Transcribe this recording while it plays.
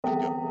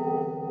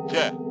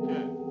Hello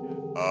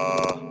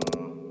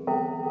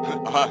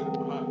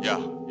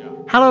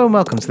and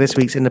welcome to this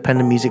week's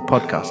Independent Music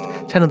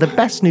Podcast. 10 of the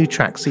best new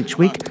tracks each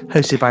week,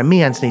 hosted by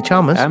me, Anthony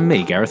Chalmers. And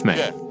me, Gareth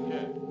May.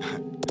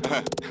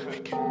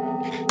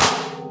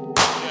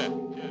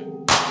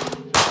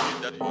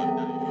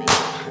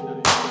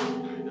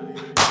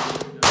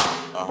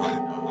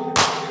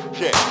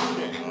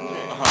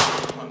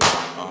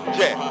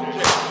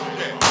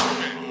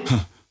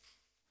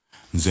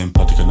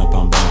 Zempatika na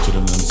pamba na chira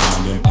na msana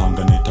nge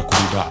mpanga neta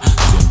kurida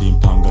Zembi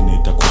mpanga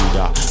neta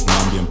kurida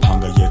Nambie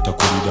mpanga yeta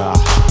kurida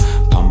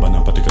Pamba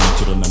na patika na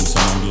chira na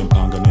msana nge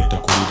mpanga neta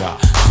kurida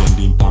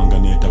Zembi mpanga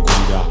neta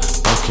kurida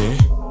Okay,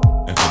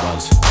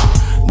 ekabaz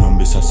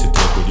Nombe sasite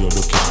budi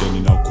olokete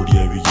nina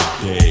ukurie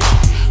wiyete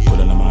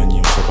Kola na manyi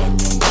mfoba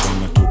nyonga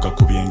venga tuka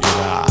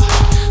kubiengera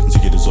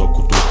Nzigirizo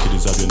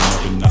kutukiriza vyona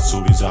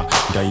inasubiza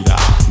Ndaira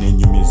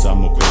nenyumiza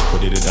mokwe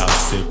kodereda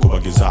se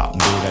kubagiza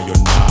mbera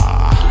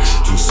yona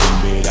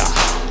Chusembera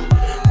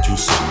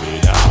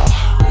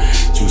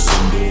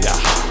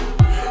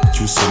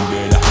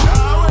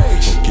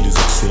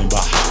Tokkiriza kusemba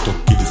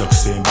Tokkiriza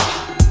kusemba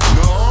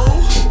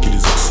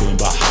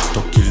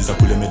Tokkiriza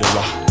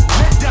kulemererwa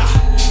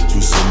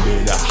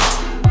Chusembera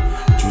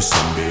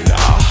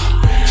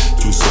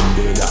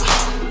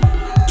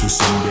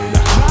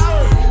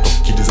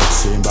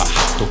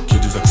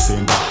Tokkiriza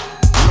kusemba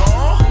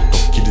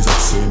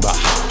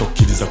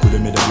Tokkiriza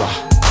kulemererwa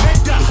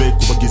Ube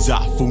kubagiza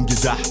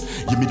fungiza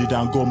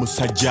yimirira ngo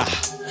musajja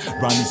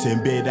Rani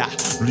sembera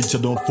Lulicha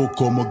don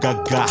fuko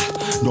mugaga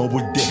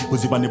Nobudde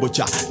buzibane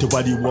bocha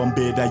Tewali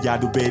wombera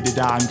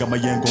yaduberera Nga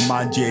mayengo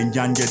manje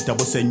nyange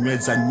Tabose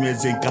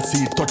nyweze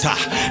nkasi tota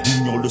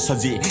Ninyo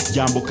lusazi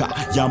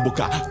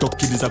yambuka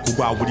Tokkiriza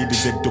kugwa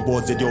wulirize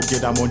doboze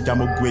lyogera monda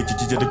mugwe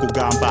Kikijere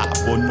kugamba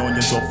Bononye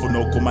nzofuna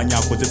okumanya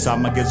kozesa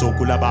amagezi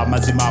okulaba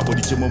amazima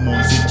Buli kimu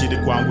munsi kiri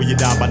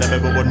kwanguyira Balabe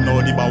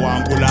bononi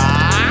bawangula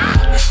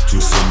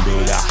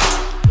Chusembera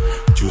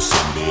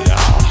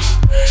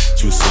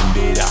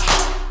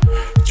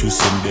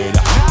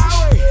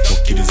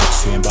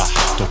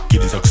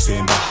Tokkiriza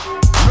kusemba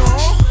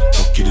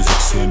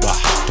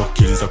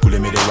Tokkiriza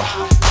kulemererwa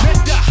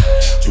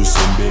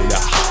Chusembera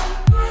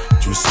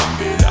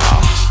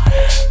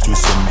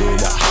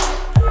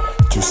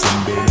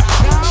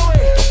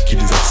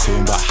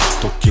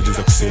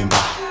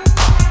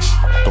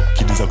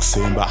Tokkiriza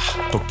kusemba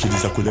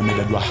Tokkiriza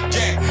kulemererwa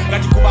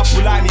Ngati kuba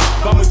fulani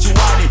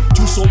bamujiwani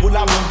Chuso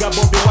bulamu nga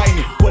Bobi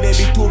Wine Kole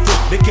bitufu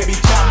leke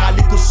bichama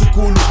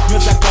likusukulu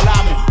Nyoza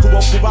kalamu kubo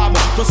kubamu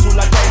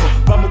tosula taino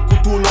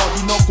Bamukutulo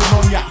dino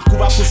kunonya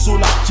kuba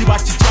kusula chiba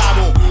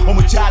chichamo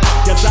Omuchala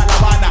yazala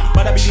bana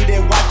barabilire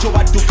wacho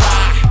baduka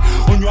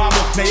Onywamu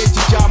na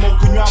yechichamo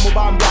kunywamu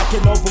bambi ake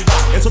novuga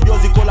Enso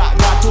byozi kola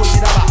gato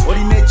jiraba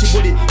Orine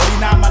chibuli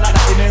orina malada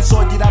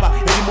enenso jiraba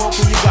Erimo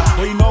kuyiga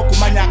orino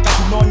kumanya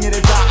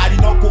katunonyereza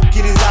Arino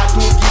kukiriza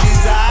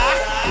tukiriza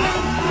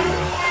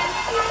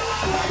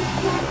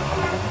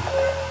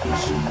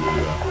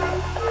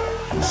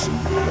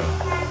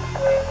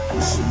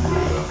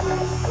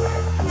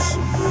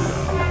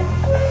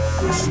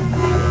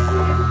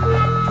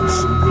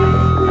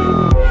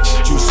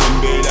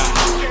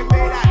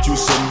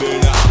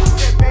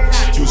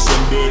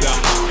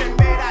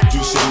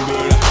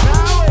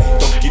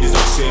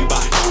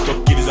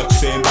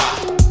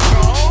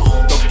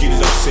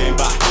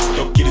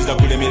Tokkiriza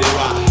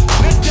kulemererwa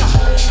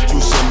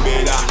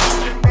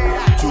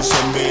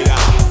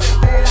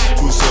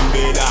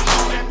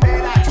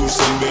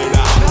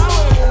Chusembera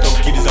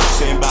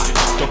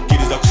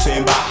Tokkiriza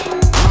kusemba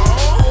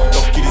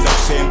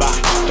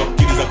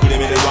Tokkiriza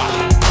kulemererwa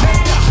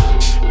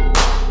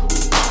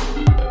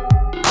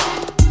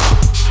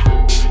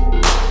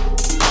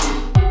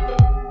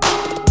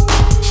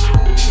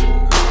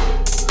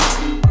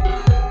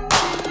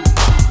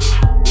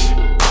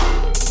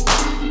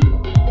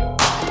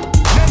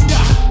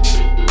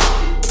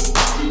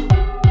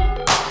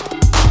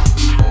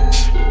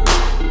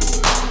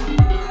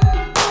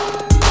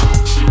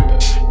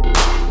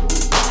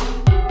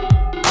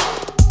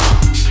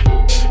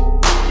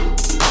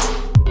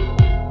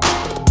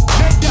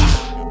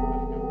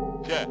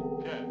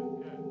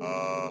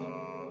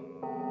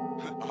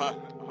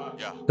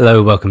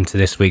Hello, welcome to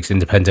this week's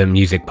Independent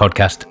Music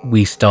Podcast.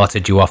 We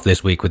started you off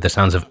this week with the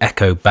sounds of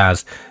Echo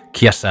Baz.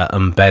 Kiasa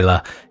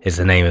Umbela is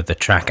the name of the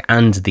track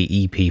and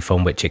the EP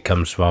from which it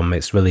comes from.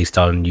 It's released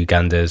on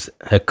Uganda's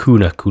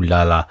Hakuna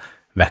Kulala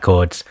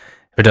Records.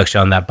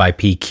 Production on that by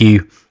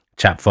PQ,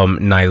 chap from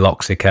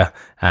Niloxica,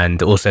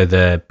 and also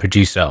the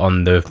producer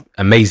on the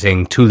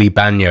amazing Tuli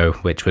Banyo,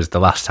 which was the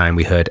last time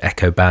we heard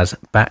Echo Baz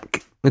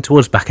back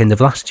end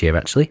of last year,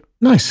 actually.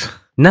 Nice.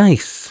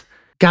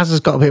 Gaz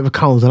has got a bit of a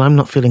cold and I'm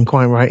not feeling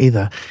quite right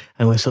either.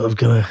 And we're sort of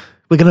gonna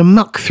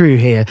muck through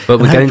here, but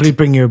we're hopefully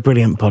bring you a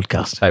brilliant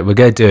podcast. Right, we're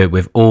going to do it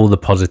with all the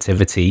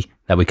positivity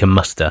that we can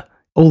muster.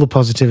 All the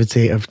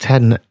positivity of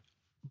 10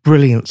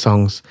 brilliant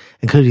songs,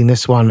 including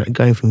this one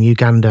going from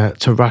Uganda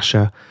to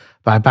Russia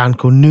by a band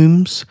called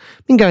Nooms.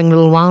 Been going a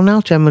little while now,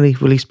 generally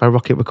released by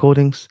Rocket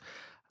Recordings.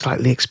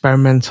 slightly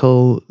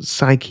experimental,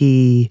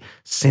 psyche,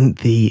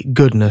 synthy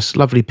goodness.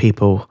 Lovely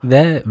people.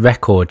 Their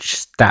record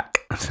Stack.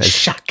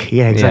 Shack,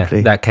 yeah, exactly.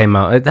 Yeah, that came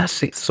out.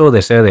 Saw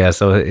this earlier,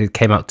 so it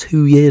came out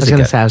 2 years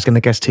ago. I was going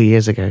to guess 2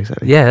 years ago.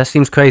 Exactly. Yeah, that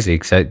seems crazy,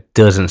 so it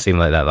doesn't seem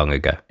like that long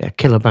ago. Yeah,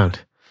 killer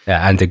band.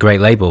 Yeah, and a great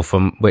label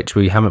from which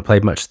we haven't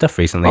played much stuff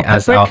recently.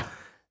 Pet Brick? Our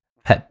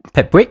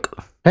Pet Brick?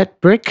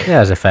 Pet Brick? Yeah, it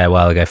was a fair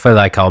while ago. For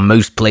like our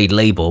most played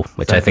label,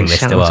 which I think they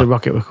still are. Shout out to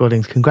Rocket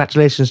Recordings.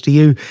 Congratulations to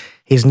you.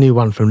 His new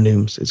one from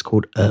Nooms. It's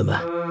called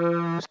Irma.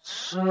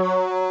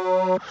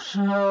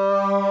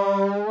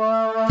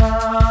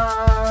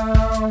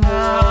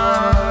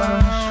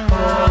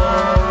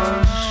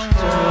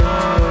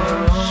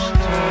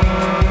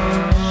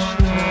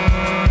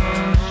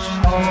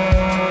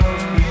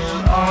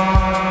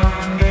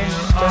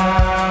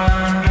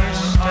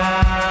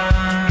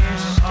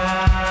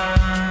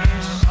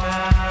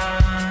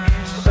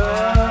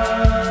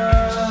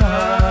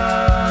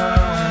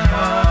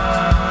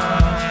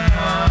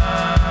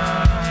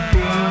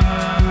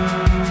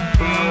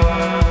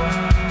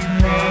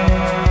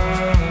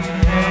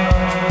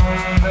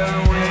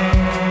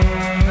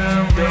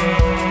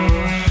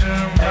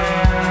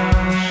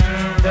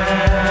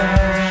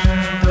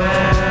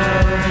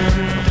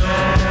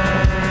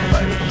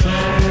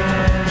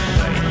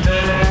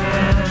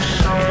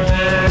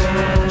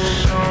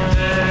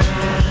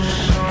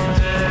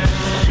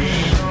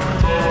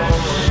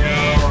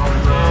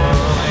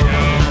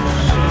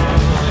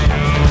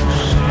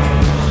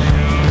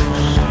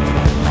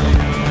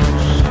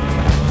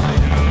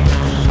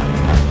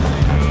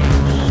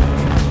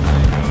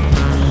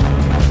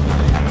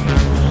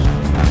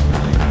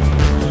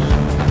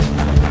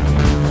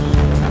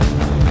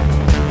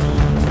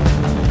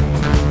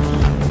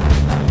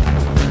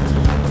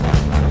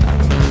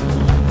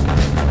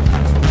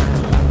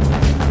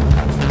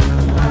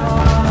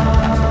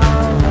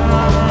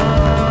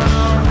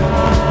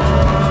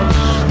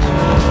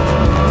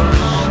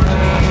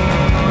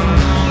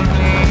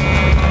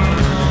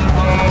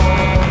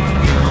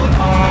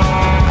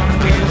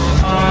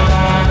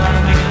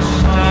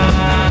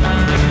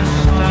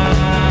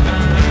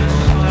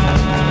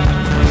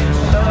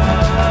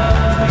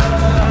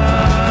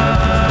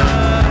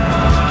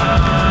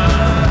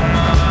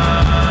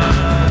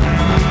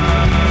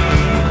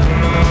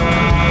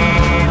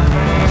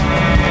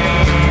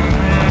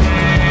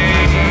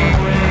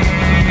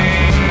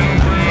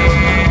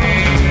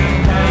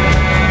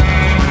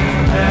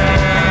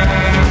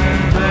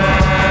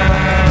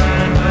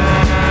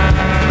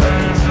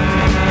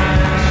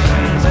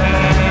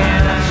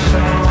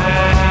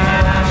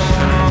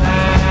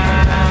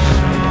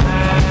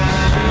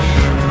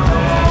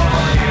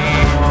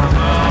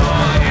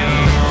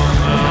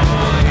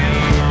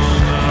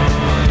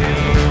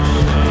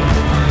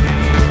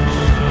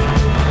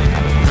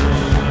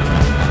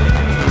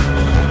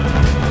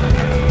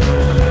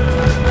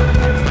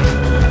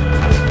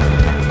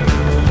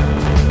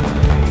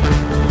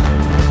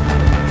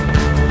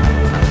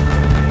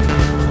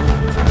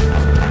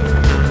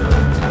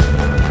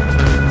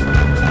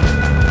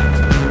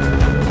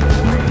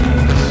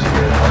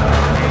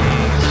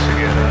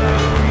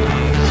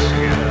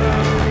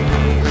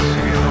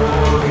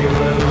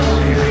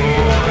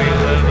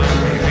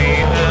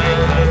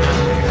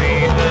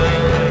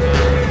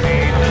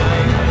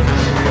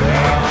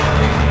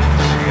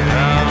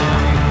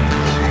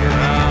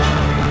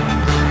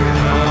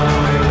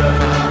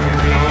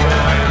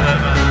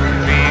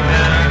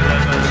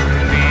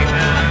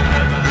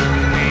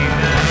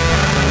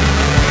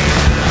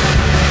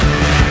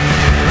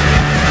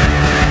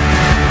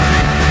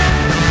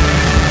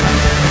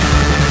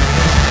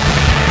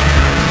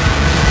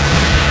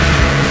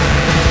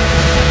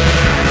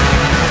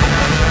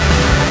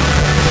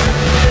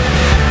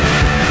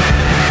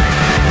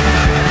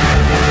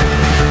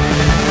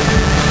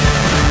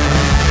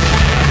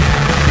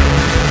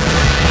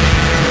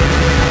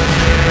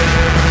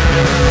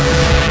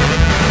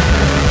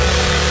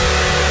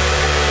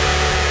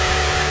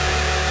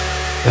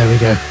 There we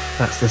go.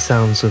 That's the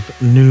sounds of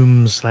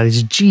Nooms. That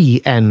is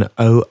Gnooms.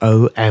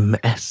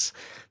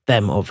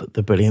 Them of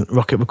the brilliant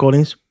Rocket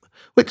Recordings.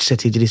 Which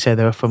city did he say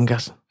they were from,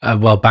 Gas?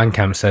 Well,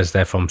 Bandcamp says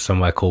they're from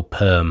somewhere called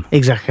Perm.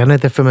 Exactly. I know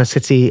they're from a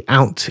city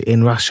out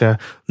in Russia,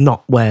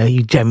 not where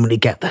you generally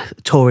get the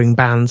touring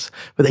bands.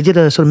 But they did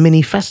a sort of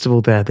mini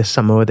festival there this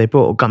summer where they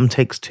brought Gum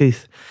Takes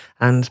Tooth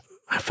and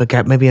I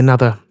forget, maybe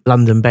another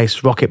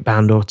London-based rocket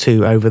band or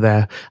two over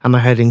there. And I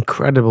heard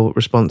incredible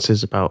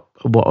responses about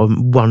what a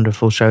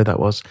wonderful show that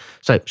was.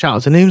 So shout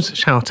out to Nooms,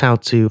 shout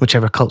out to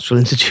whichever cultural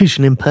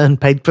institution in Perm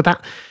paid for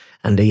that.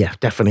 And yeah,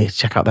 definitely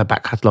check out their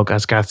back catalogue.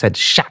 As Gareth said,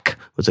 Shack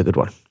was a good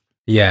one.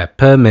 Yeah,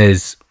 Perm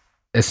is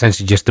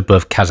essentially just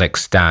above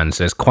Kazakhstan,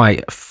 so it's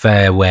quite a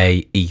fair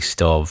way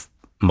east of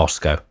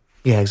Moscow.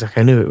 Yeah,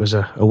 exactly. I knew it was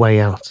a way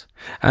out.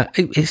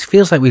 It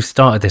feels like we've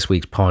started this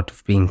week's pod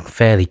being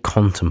fairly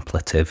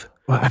contemplative.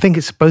 Well, I think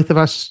it's both of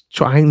us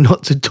trying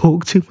not to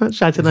talk too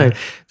much. I don't know.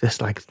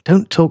 Just like,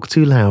 don't talk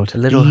too loud. A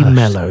little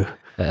mellow.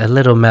 A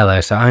little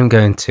mellow. So I'm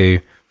going to,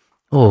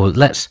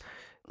 let's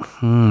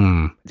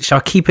Shall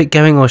I keep it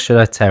going or should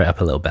I tear it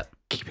up a little bit?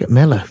 Keep it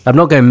mellow. I'm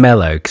not going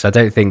mellow because I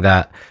don't think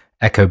that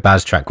Echo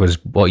Baz track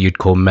was what you'd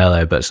call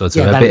mellow, but sort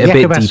of a bit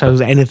deeper.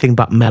 Was anything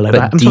but mellow.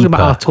 But I'm talking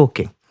about our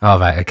talking. Oh,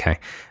 right, okay.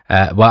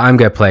 Well, I'm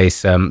going to play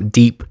some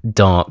deep,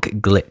 dark,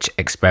 glitch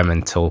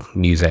experimental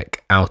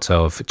music out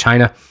of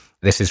China.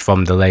 This is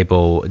from the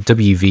label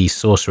WV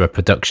Sorcerer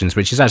Productions,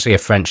 which is actually a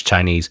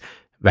French-Chinese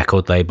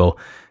record label.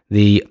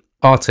 The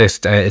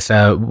artist is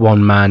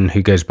one man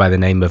who goes by the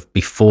name of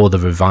Before the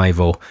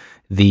Revival.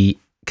 The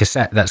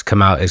cassette that's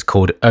come out is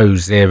called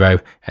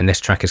O0, and this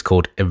track is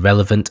called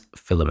Irrelevant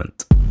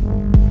Filament.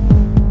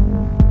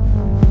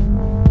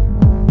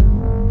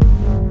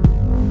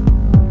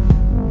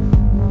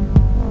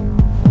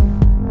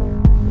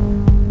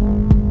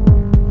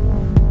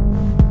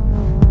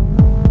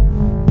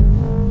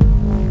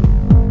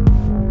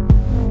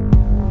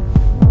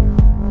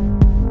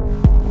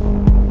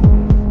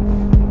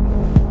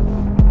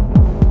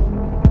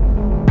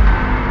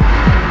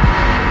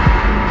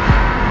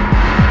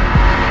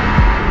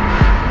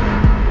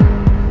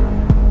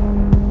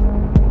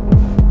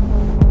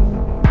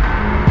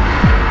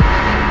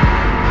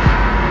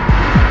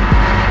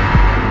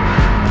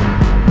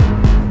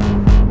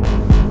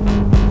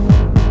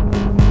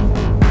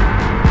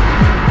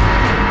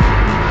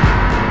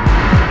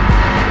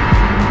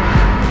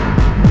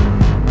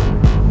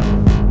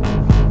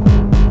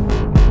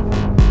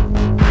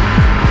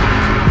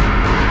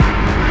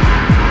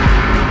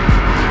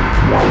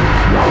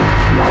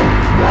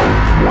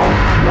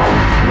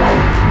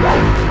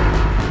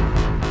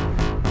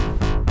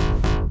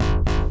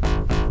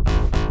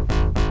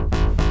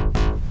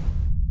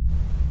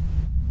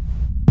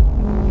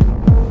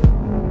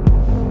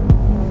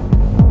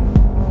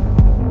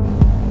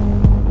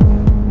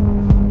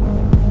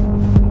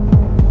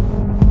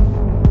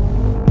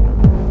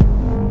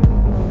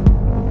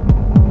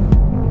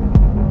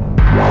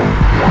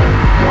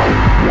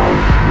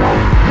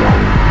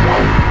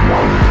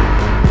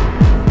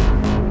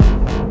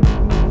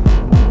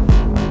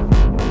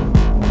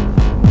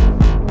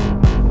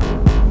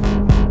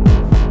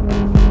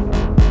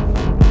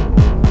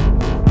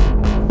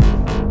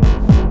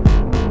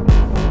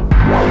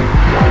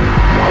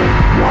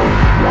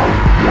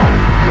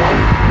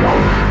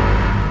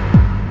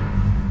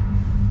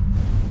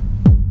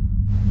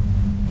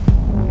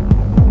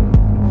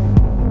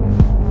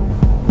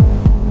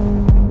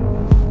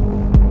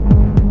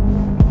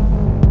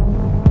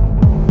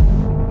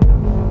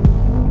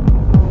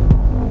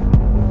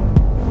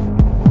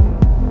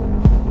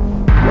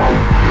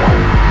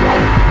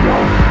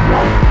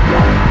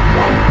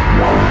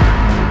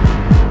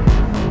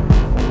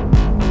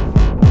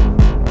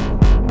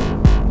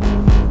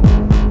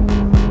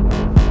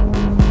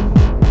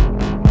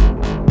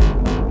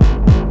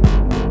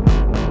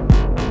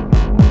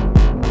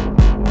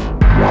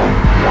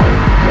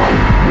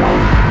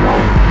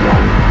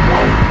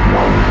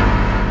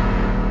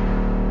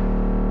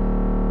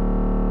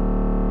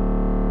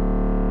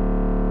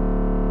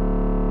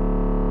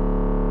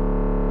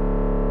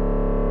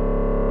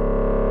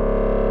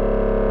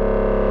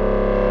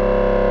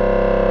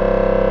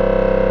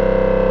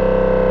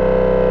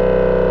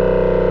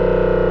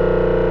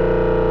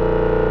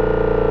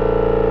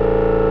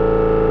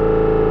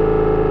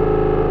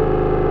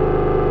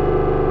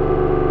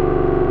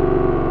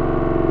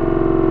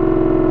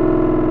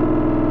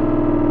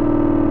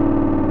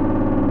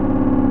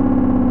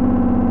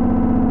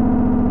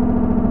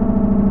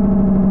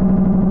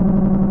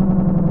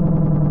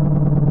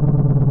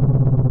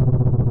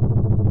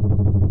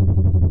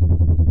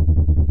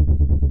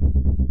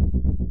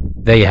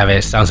 There you have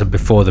it. Sounds of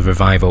Before the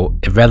Revival.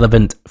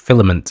 Irrelevant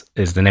Filament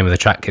is the name of the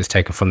track. It's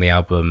taken from the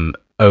album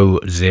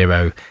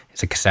O0.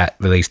 It's a cassette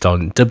released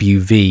on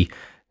WV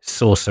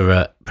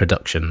Sorcerer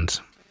Productions.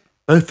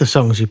 Both the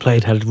songs you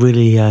played had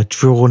really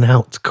drawn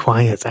out,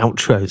 quiet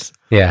outros.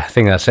 Yeah, I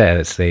think that's it.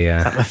 It's the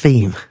Is that the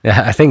theme?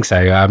 Yeah, I think so.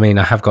 I mean,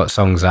 I have got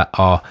songs that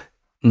are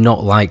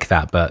not like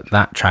that, but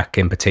that track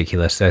in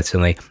particular,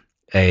 certainly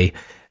a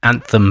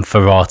anthem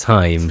for our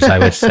times, I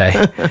would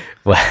say,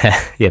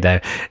 where, you know,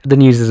 the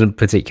news isn't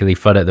particularly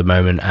fun at the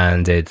moment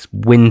and it's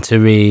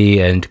wintry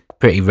and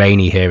pretty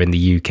rainy here in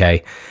the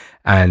UK.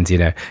 And, you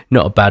know,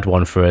 not a bad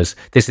one for us.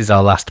 This is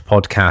our last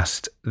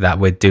podcast that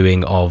we're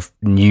doing of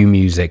new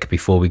music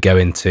before we go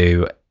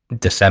into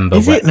December.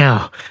 Is it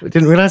now? I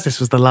didn't realise this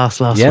was the last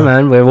yeah, one.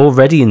 Man, we're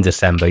already in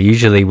December.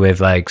 Usually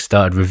we've like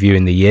started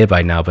reviewing the year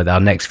by now, but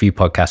our next few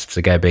podcasts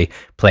are going to be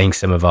playing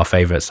some of our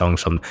favourite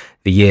songs from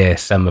the year,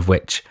 some of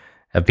which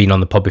have been on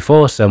the pod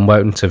before, some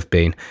won't have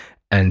been.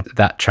 And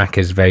that track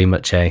is very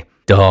much a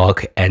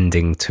dark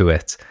ending to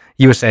it.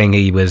 You were saying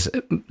he was,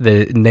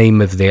 the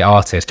name of the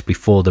artist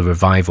Before the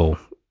Revival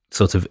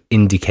sort of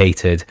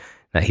indicated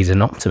that he's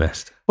an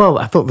optimist. Well,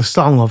 I thought the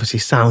song obviously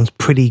sounds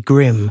pretty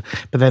grim,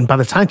 but then by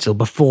the title,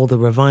 Before the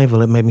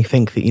Revival, it made me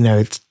think that, you know,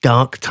 it's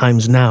dark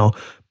times now,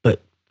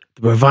 but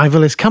the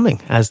revival is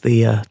coming, as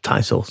the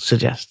title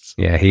suggests.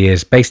 Yeah, he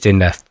is based in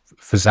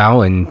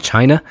Fuzhou in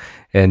China,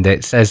 and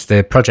it says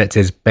the project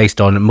is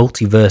based on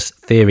multiverse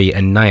theory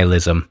and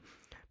nihilism.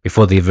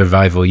 Before the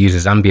Revival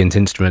uses ambient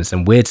instruments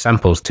and weird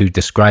samples to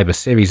describe a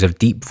series of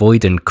deep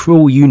void and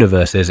cruel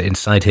universes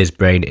inside his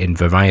brain in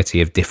variety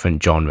of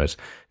different genres.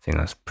 I think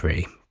that's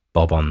pretty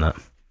bob on that.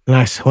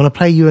 Nice. I want to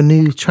play you a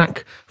new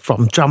track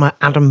from drummer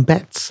Adam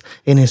Betts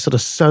in his sort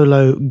of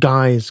solo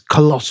guise,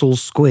 Colossal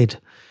Squid.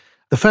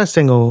 The first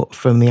single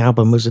from the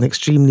album was an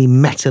extremely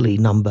metal-y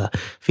number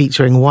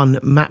featuring one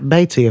Matt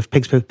Beatty of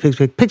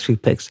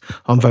Pigs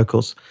on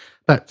vocals.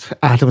 But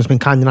Adam has been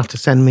kind enough to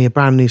send me a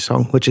brand new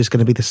song, which is going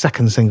to be the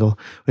second single,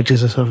 which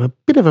is a sort of a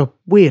bit of a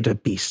weirder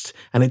beast.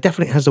 And it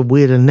definitely has a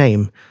weirder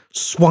name.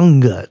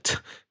 Swangert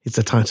is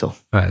the title.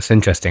 Right, that's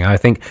interesting. I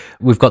think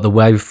we've got the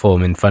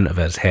waveform in front of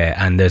us here,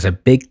 and there's a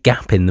big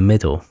gap in the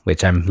middle,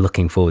 which I'm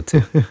looking forward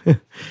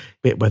to.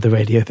 Bit where the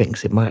radio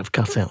thinks it might have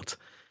cut out.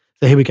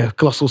 So here we go.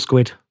 Colossal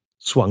Squid,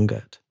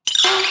 Swangert.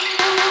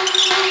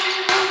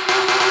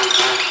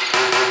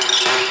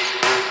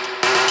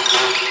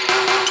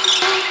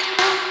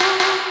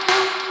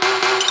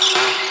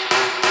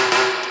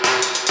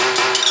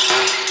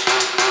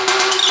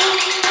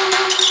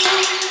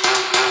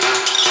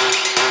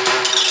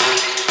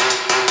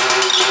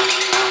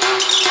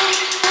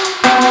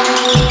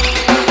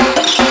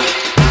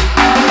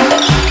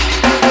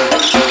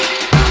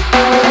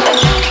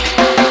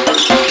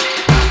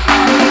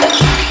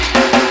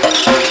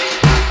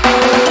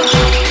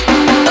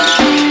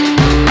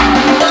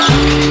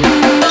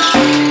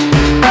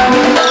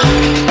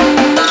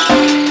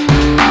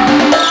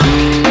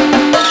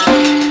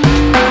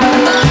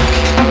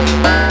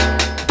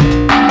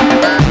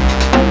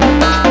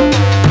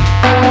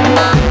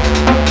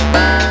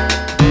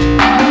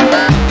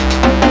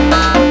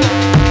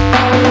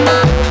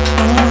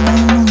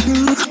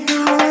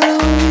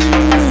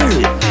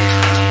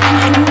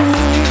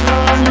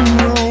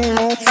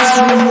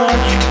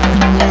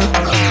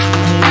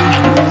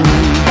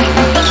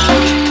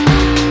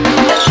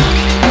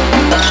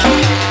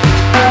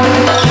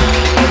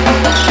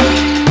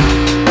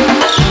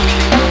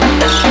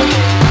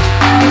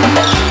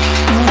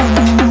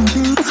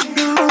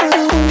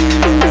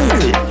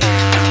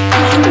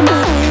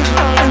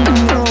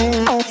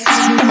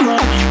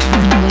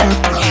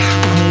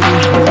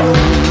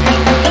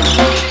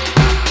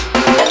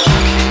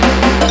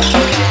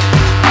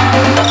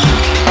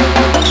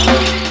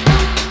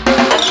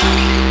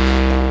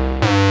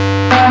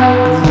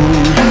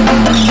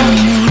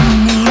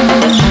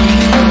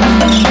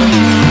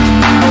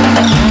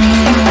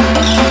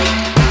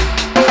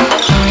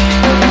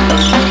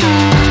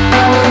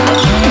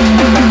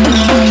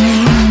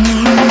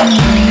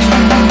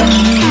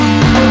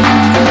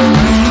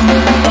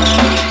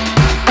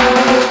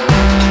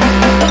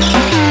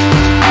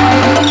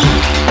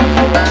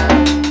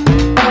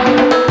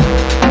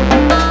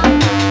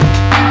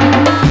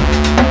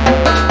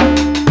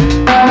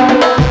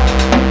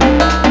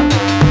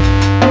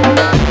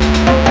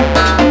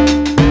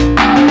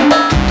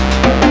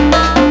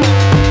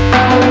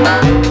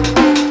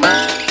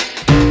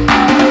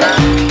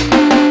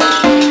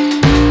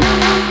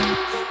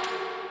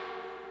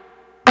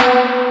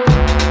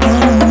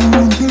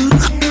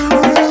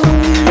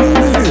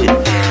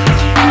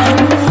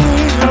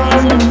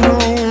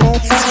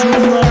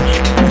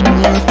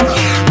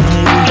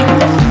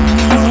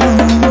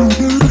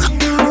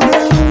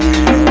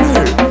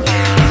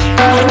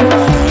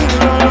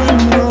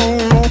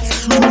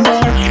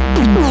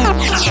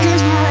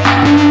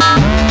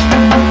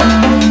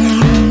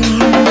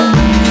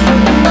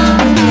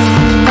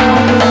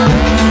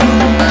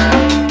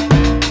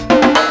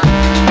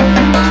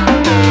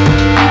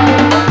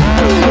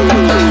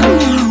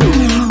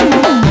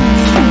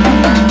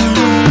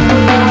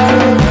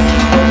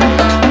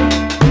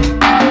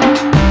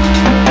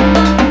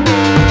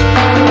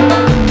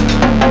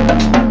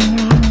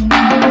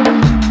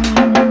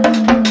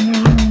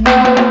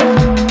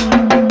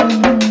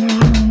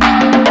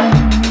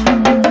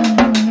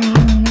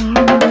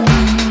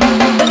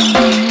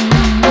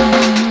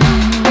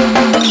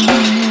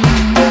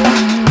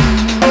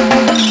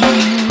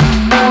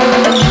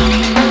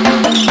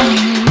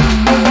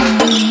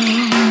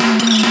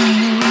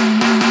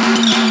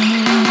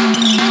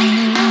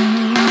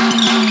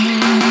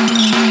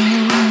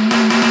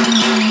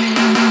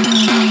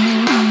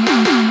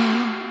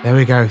 There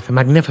we go, the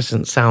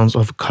magnificent sounds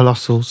of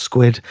Colossal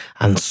Squid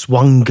and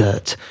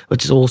Swangert,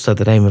 which is also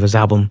the name of his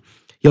album.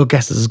 Your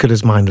guess is as good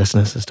as mine,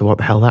 listeners, as to what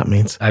the hell that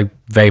means. I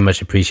very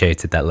much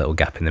appreciated that little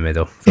gap in the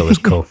middle. Thought it was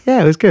cool.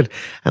 Yeah, it was good.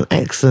 An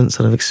excellent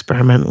sort of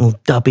experimental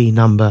dubby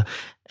number.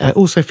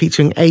 Also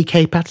featuring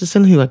A.K.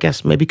 Patterson, who I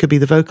guess maybe could be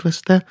the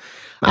vocalist there.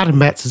 Adam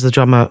Betts is the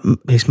drummer.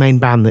 His main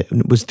band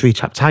that was Three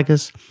Trapped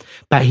Tigers.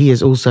 But he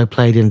has also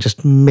played in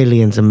just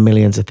millions and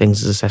millions of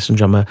things as a session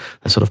drummer.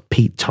 A sort of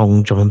Pete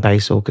Tong drum and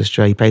bass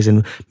orchestra. He plays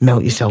in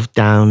Melt Yourself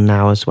Down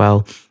now as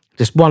well.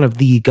 Just one of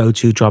the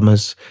go-to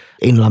drummers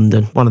in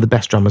London. One of the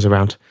best drummers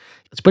around.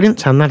 It's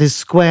brilliant. And that is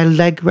Square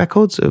Leg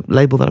Records, a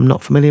label that I'm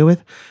not familiar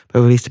with,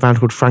 but released a band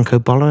called Franco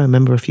Bolo, I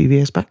remember a few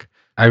years back.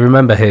 I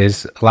remember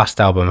his last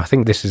album. I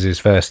think this is his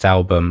first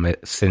album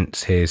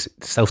since his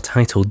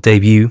self-titled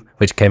debut,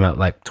 which came out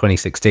like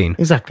 2016.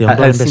 Exactly.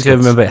 I seem to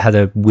remember it had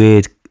a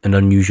weird and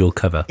unusual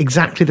cover.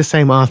 Exactly the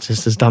same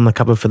artist has done the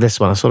cover for this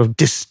one, a sort of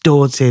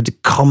distorted,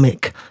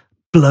 comic,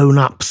 blown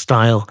up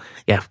style.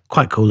 Yeah,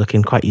 quite cool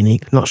looking, quite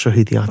unique. Not sure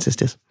who the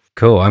artist is.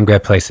 Cool. I'm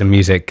going to play some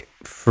music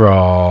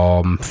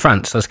from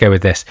France. Let's go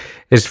with this.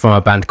 This is from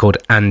a band called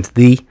And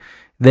The.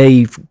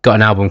 They've got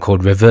an album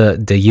called Revers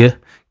de Yeux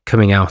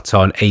coming out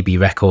on AB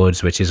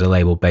Records, which is a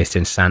label based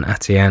in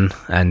Saint-Étienne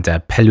and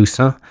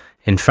Pelussin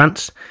in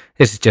France.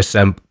 This is just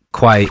some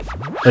quite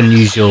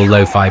unusual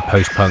lo-fi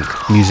post-punk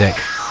music.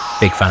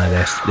 Big fan of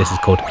this. This is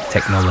called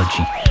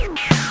Technology.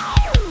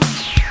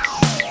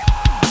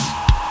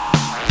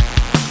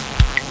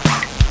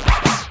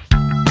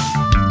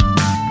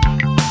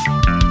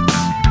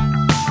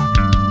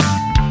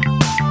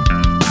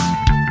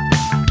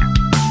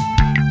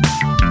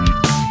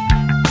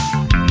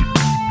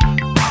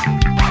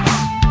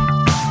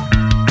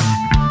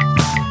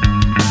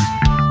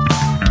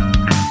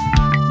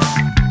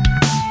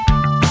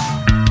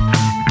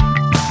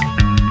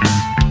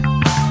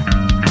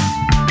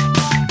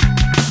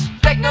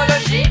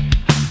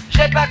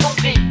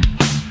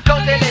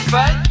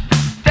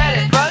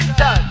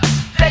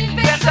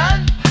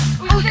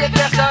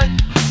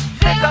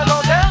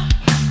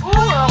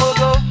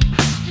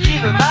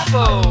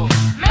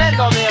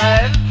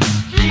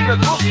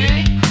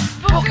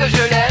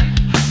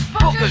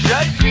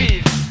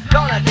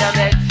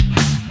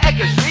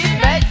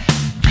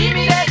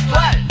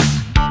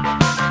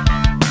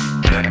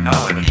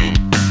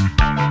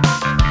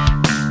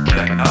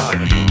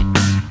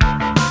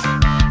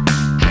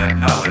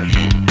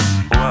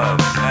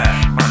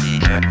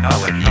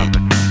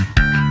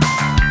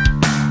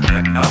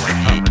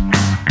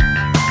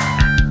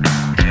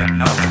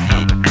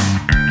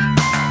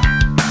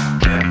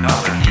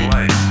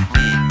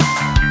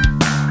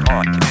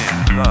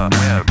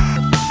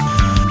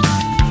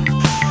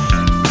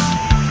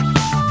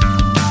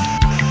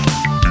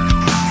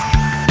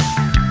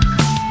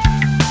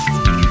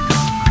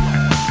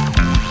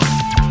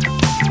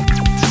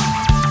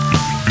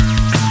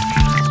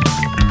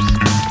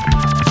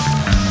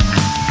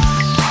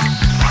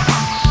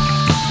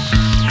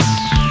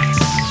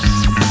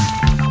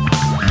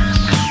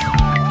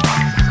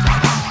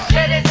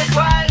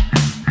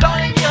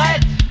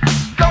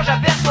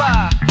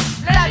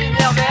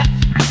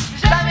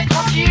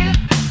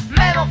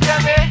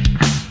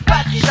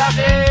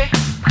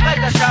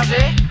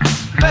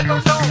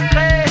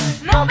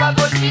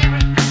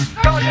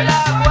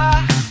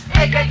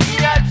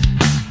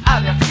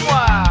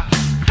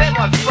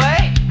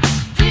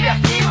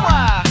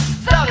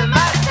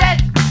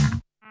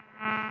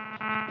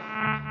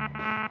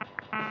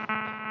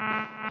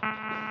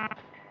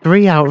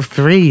 Three out of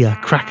three, a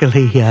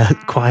crackly,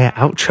 quiet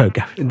outro,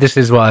 Gary. This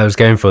is what I was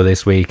going for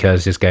this week. I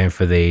was just going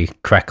for the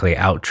crackly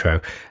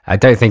outro. I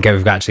don't think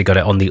I've actually got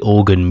it on the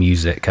organ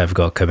music I've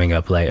got coming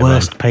up later.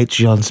 Worst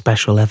Patreon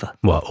special ever.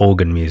 What,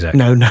 organ music?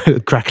 No,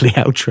 crackly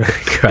outro.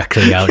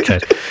 Crackly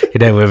outro. You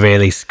know, we're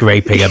really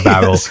scraping a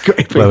barrel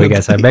when we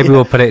get time. Maybe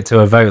we'll put it to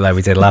a vote like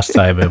we did last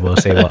time and we'll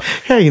see what...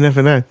 Yeah, you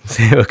never know.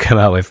 See what we'll come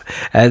out with.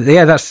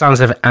 Yeah, that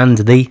sounds of And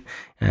The.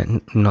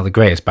 Not the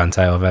greatest band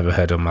title I've ever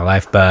heard in my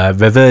life,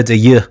 but Revers de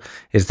Yeux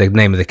is the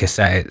name of the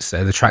cassette. It's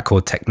the track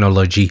called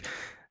Technology,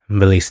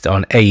 released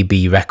on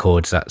AB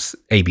Records. That's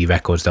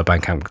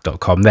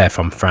abrecords.bandcamp.com. They're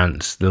from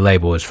France. The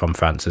label is from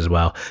France as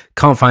well.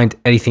 Can't find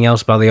anything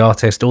else about the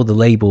artist or the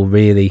label,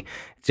 really.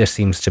 It just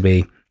seems to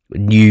be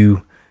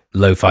new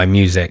lo-fi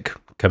music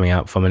coming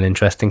out from an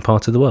interesting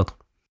part of the world.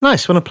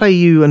 Nice. Want to play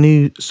you a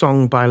new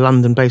song by a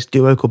London-based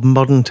duo called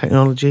Modern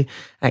Technology.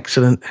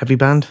 Excellent heavy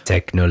band.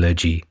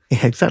 Technology.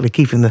 Yeah, exactly.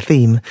 Keeping the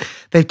theme.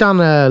 They've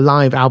done a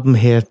live album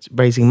here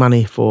raising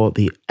money for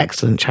the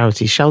excellent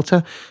charity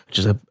Shelter, which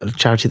is a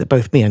charity that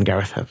both me and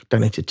Gareth have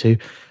donated to,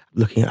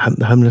 looking at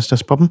the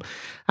homelessness problem.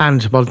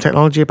 And Modern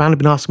Technology, a band, have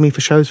been asking me for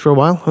shows for a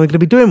while. And we're going to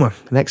be doing one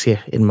next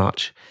year in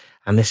March.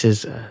 And this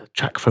is a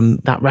track from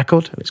that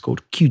record, and it's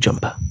called Q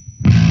Jumper.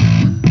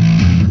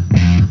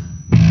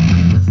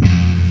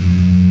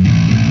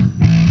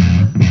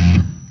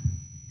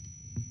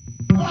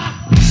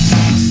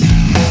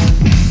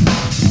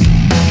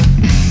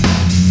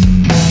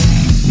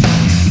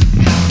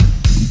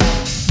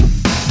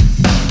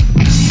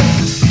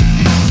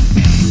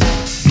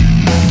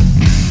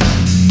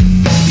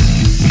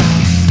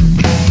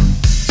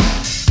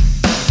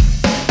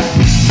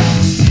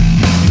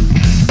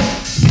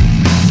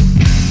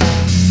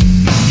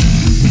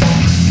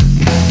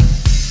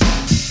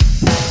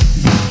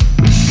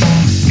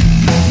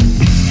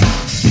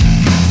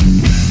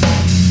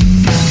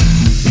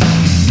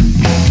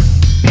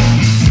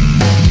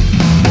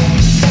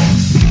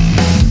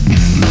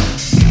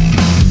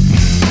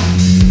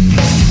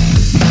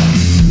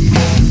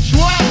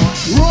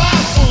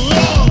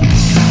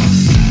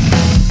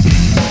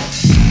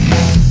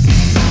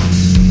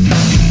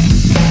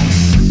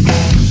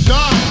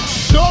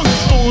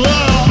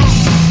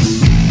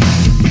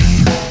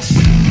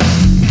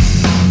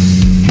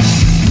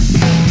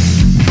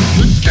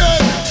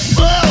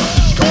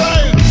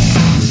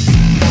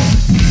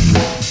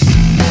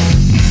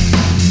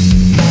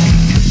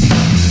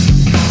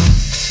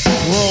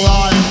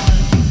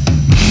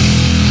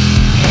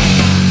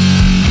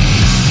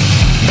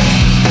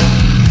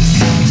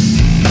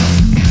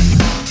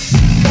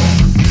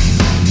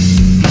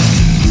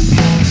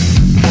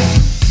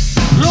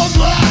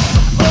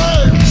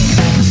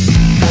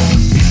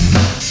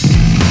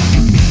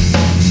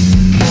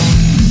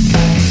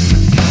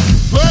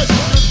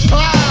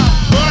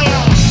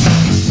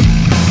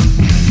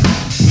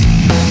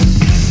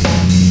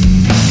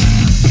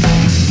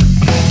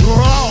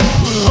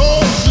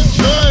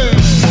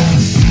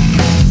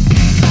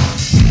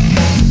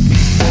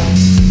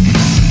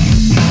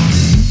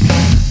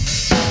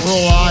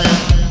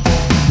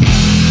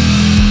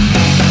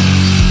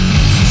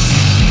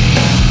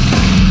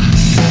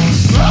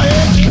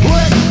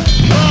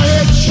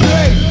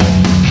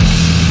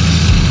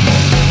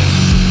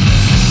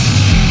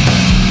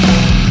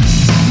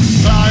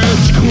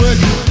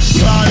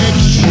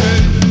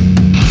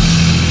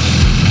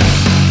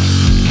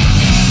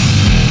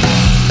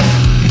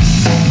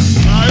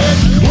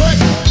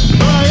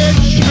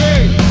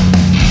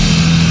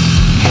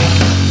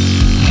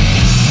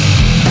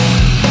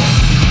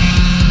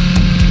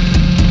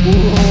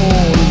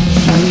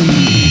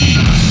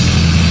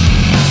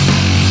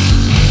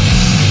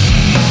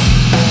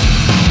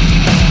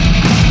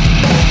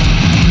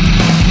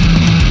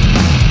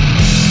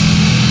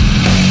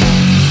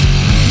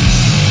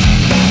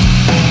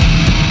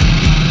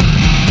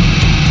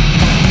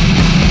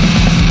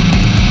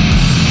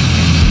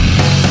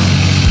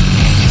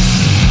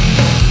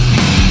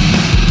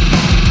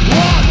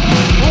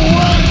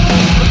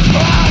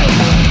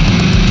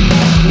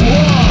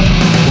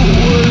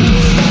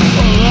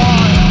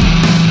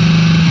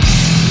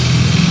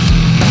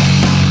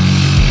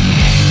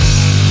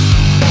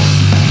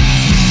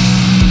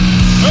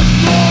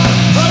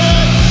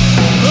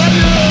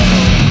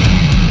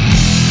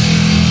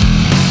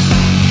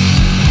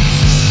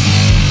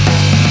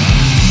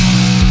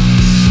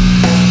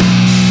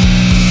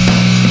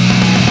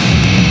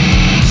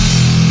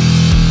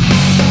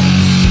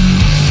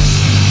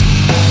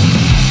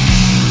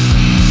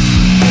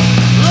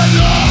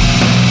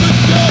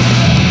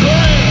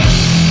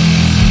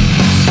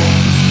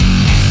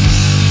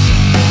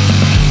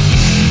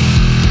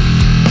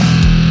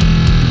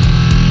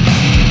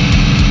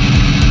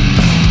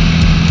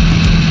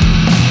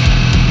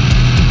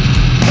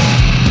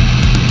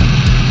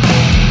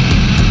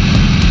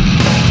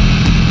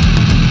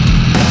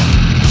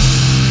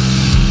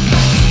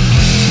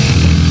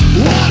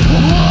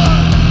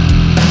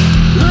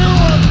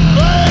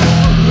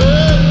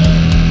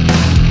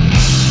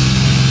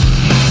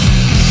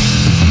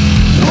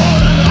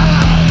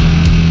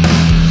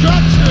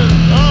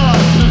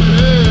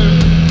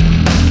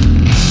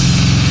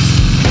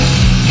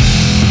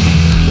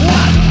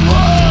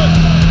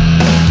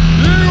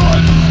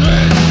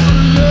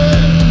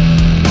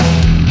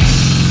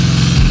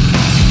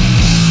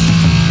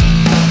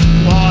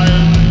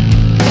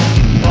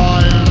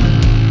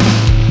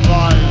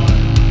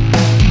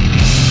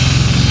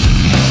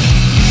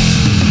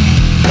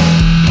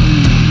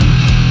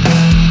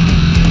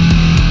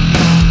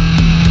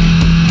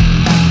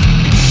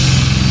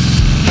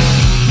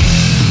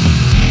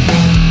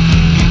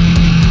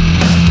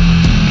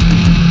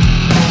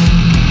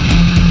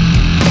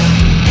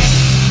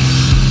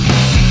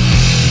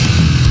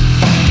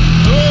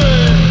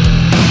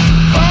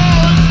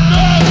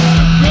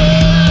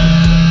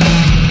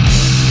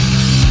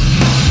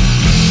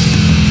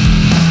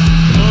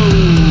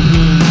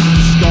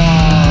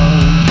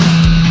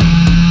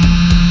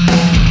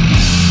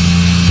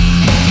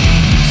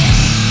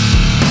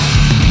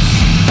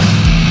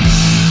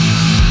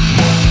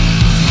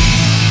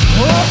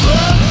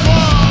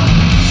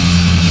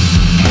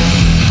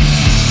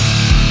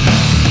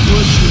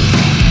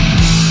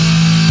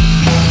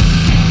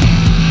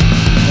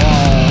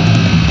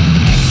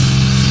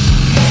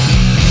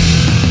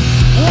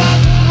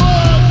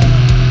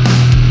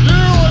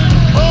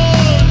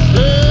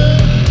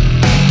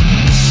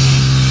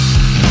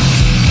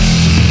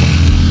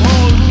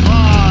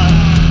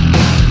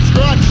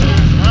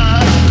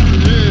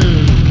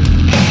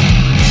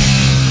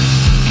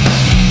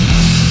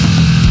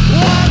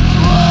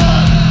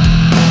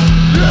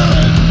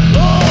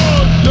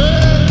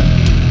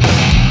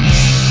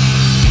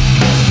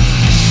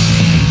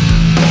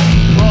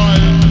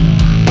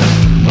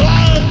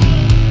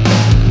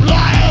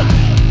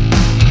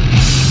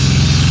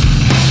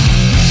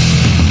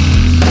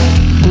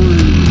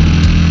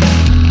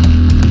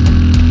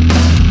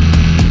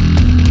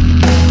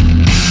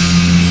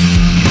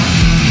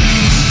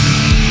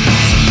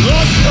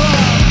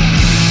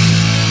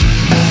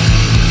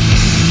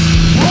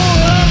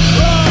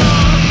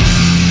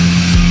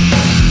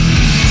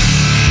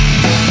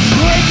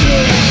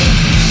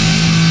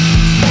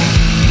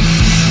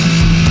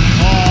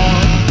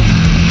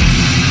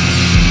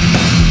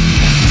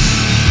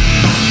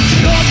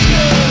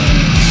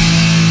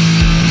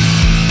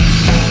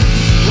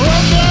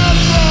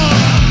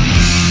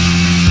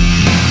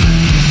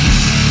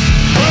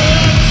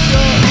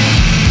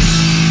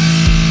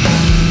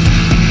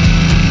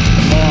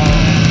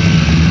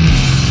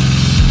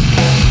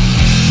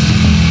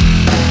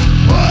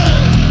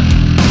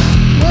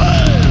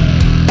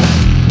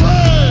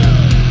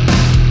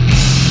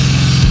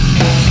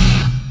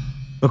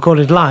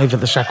 recorded live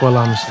at the Shackwell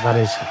Arms. That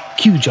is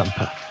Q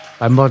Jumper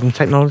by Modern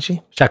Technology.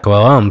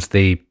 Shackwell Arms,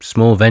 the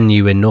small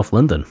venue in North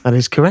London. That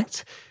is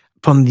correct.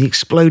 From the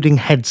Exploding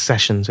Head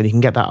Sessions, and you can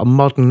get that on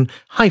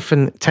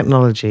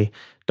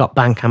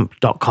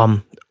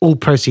modern-technology.bandcamp.com. All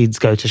proceeds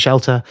go to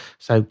shelter,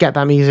 so get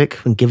that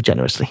music and give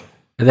generously.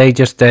 Are they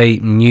just a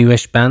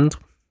newish band?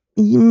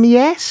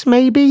 Yes,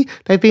 maybe.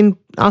 They've been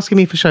asking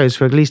me for shows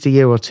for at least a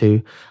year or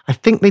two. I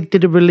think they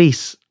did a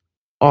release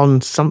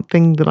on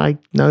something that I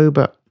know,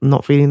 but I'm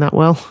not feeling that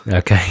well.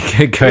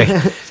 Okay, great.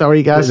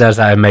 Sorry, guys. That's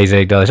that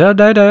amazing knowledge. Oh,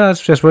 no, I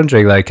was just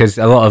wondering, because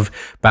a lot of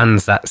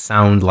bands that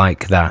sound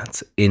like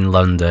that in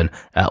London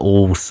are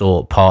all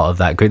part of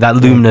that group. That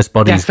Luminous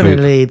Bodies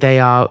Definitely, they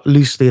are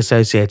loosely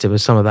associated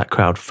with some of that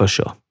crowd, for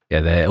sure.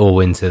 Yeah, they're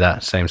all into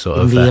that same sort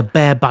of... The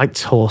Bear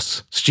Bites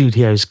Horse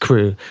Studios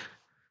crew.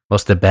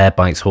 What's the Bear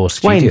Bites Horse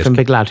Studios? Wayne from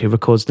Big Lad, who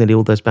records nearly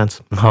all those bands.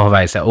 Oh,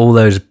 right, so all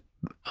those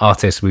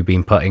artists we've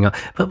been putting up,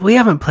 but we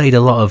haven't played a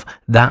lot of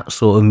that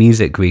sort of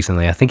music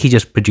recently. I think he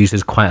just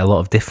produces quite a lot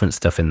of different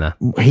stuff in there.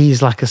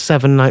 He's like a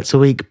 7 nights a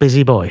week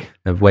busy boy.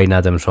 Wayne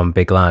Adams from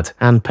Big Lad.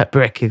 And Pet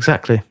Brick,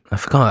 exactly. I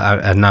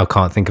forgot, I now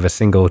can't think of a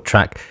single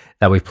track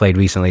that we've played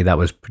recently that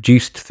was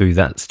produced through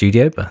that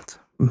studio, but...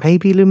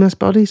 Maybe Luminous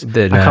Bodies?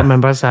 I can't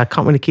remember. I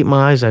can't really keep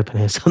my eyes open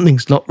here.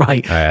 Something's not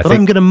right. But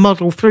I'm going to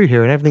muddle through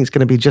here and everything's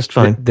going to be just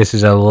fine. This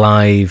is a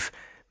live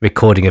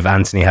recording of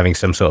Anthony having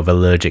some sort of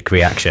allergic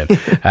reaction.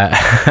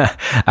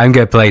 I'm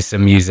going to play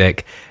some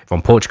music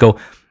from Portugal.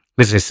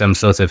 This is some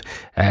sort of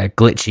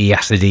glitchy,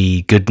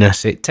 acidy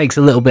goodness. It takes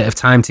a little bit of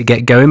time to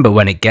get going, but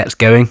when it gets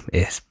going,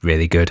 it's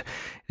really good.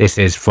 This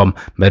is from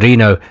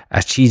Marino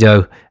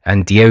Achido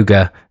and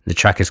Dioga. The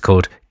track is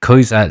called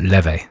Coisa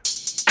Leve.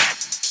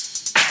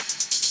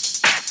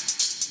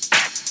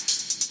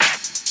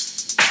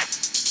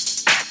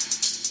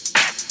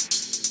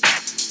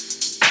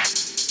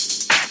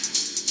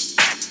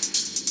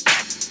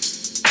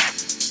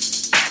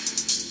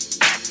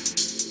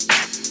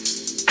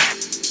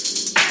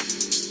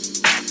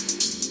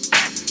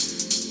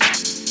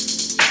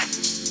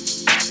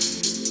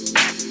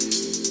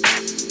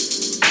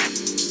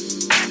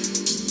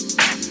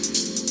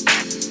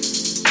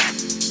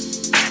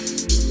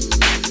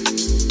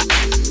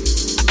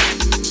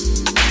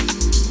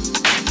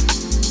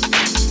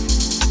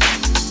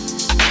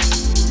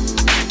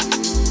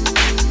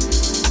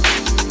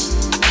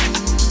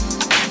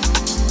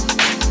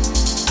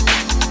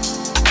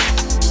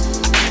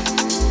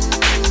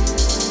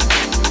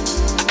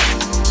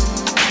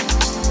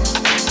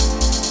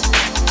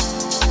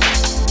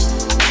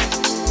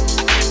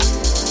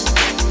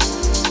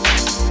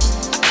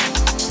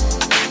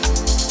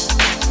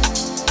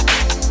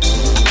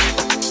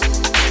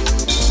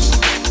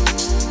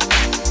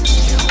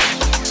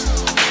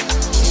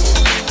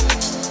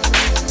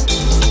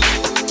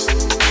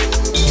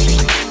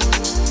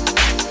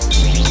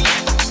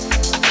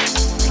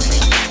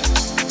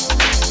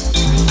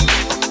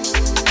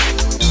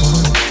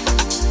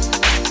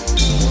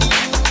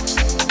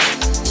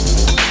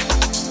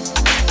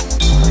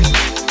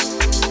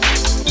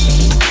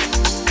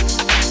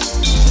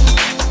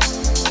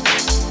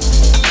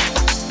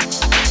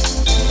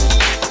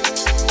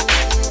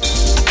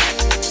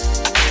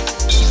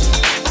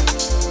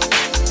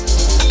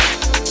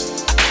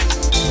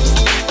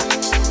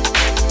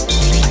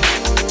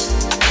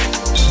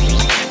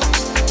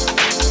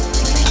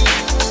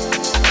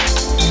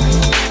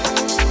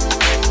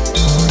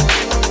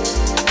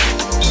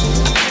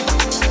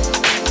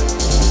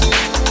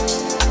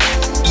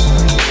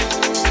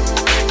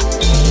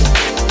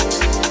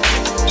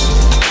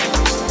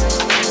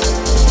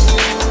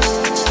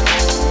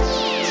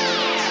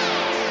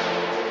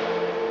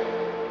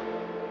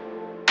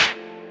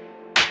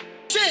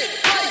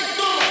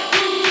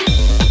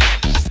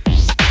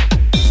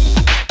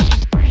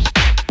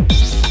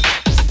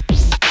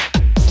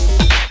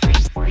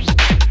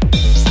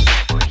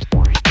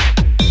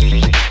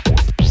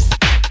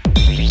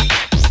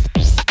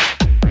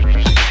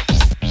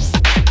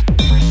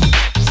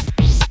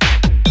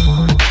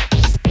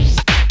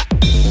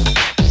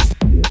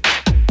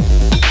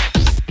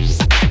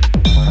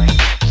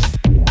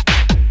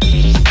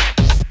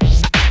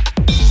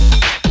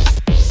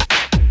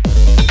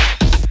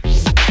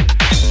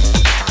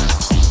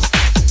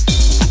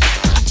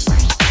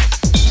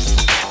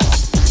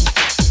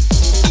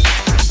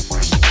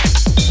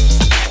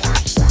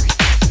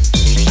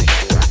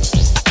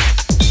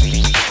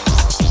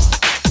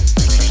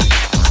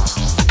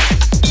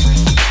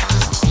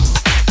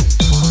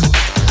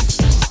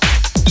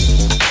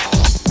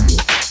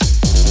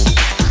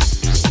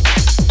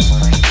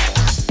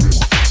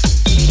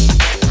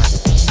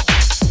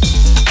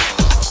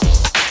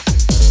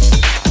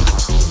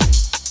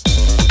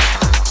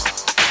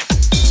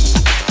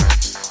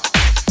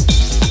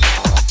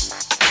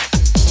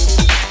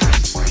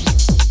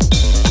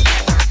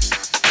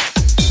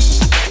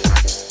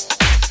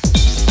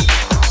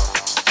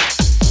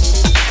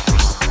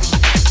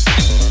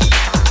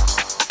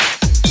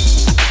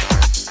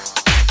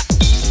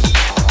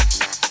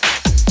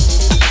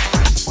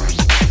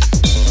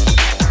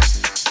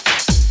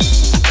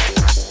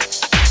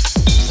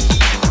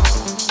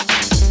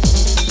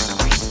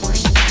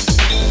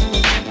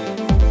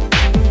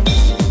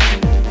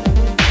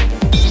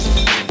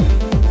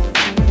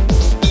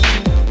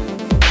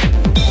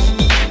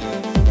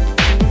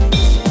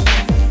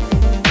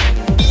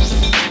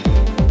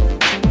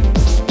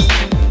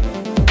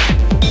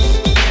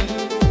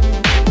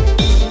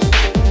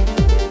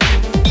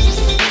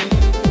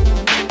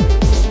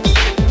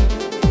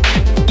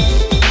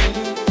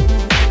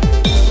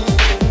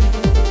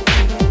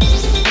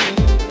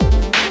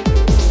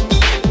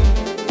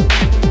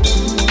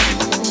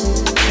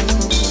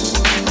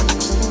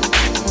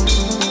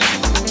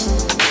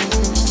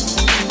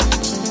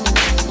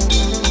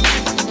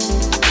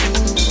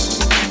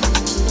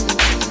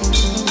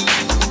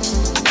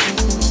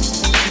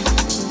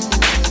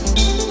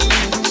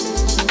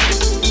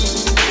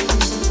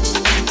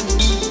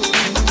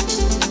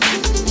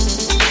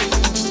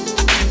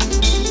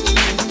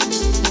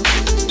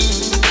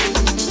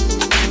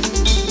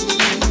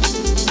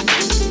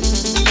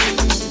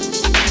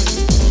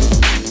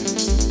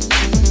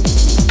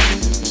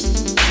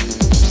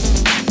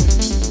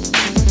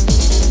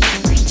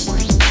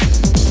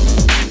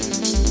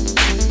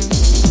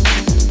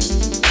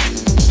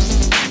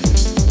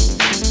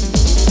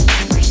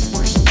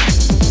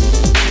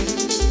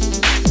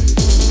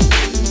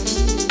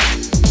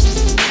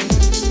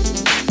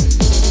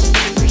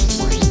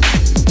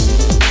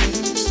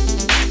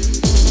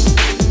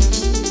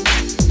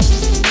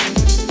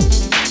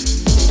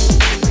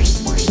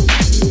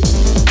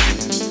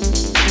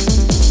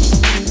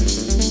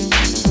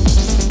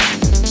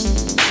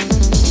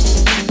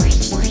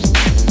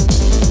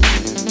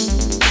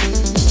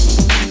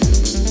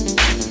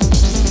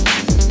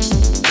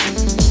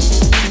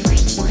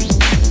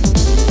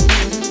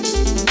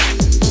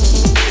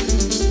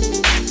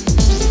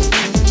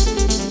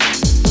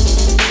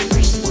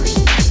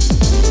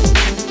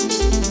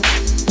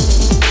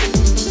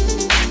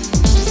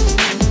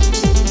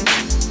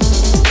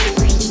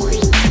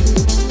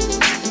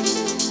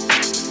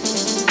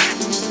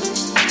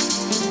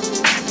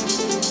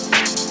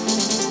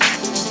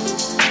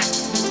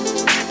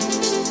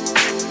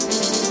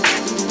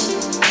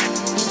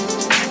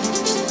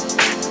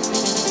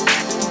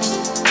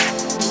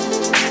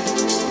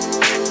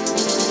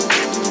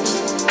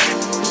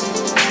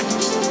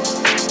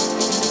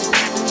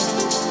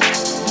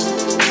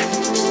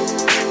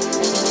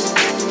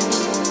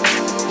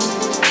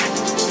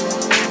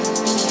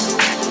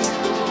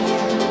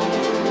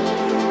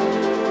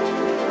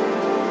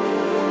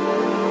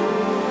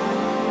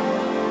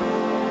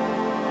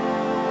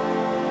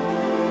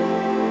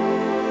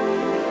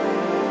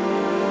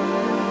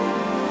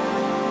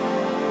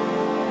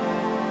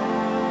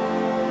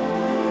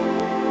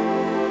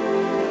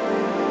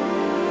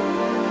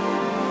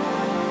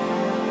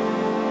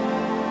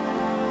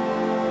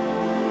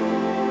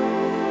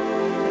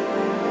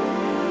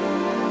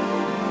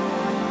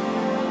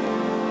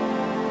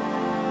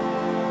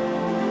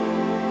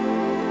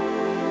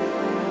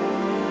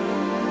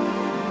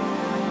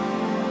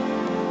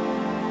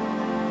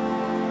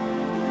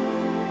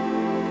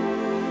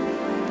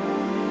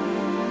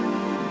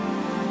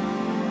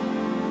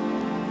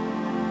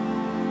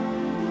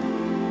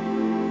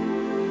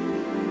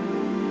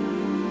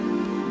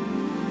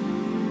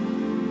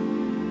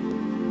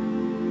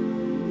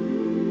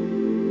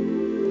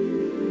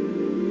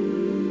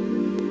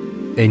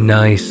 A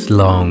nice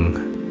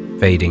long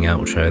fading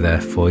outro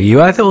there for you.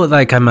 I thought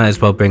like I might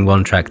as well bring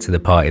one track to the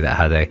party that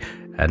had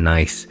a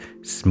nice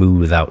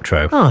smooth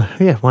outro. Oh,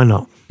 yeah, why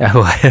not?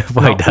 Why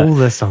not? All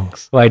the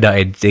songs. Why not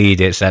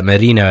indeed? It's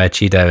Marino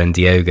Achido and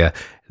Diogo.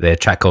 The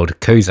track called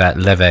Cosa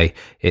Leve.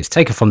 It's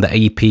taken from the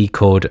EP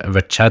called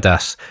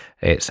Rachadas.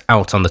 It's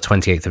out on the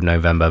 28th of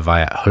November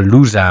via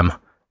Haluzam,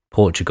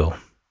 Portugal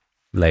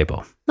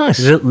label. Nice.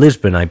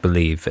 Lisbon, I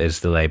believe, is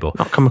the label.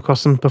 Not come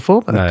across them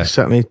before, but I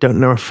certainly don't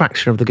know a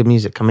fraction of the good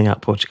music coming out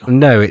of Portugal.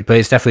 No, but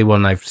it's definitely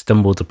one I've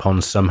stumbled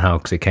upon somehow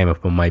because it came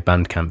up on my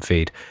Bandcamp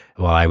feed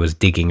while I was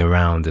digging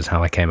around is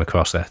how I came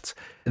across it.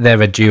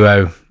 They're a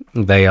duo.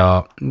 They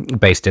are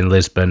based in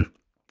Lisbon.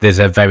 There's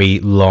a very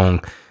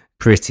long,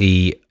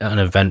 pretty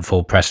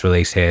uneventful press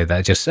release here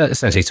that just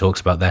essentially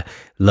talks about their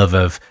love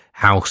of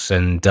house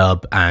and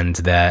dub and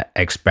their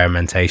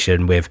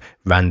experimentation with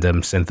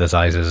random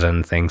synthesizers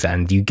and things,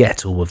 and you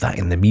get all of that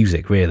in the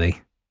music, really.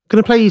 I'm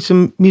going to play you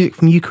some music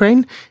from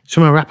Ukraine. It's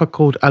from a rapper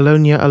called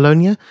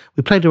Alonia.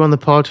 We played her on the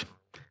pod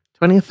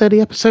 20 or 30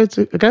 episodes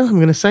ago, I'm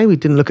going to say. We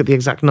didn't look at the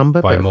exact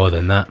number. By more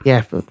than that.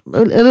 Yeah, a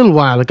little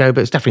while ago,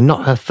 but it's definitely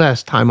not her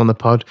first time on the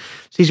pod.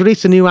 So he's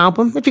released a new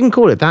album, if you can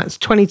call it that. It's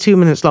 22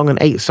 minutes long and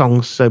 8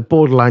 songs, so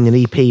borderline an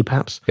EP,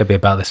 perhaps. It'll be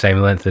about the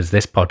same length as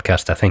this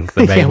podcast, I think,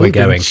 the rate yeah, we're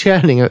going. Been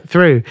churning it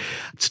through.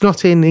 It's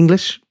not in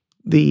English.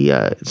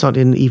 It's not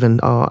in even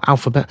our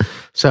alphabet,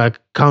 so I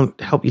can't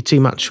help you too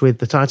much with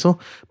the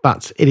title,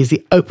 but it is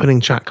the opening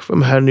track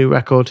from her new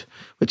record,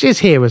 which is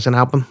here as an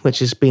album, which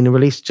has been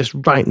released just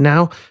right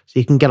now, so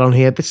you can get on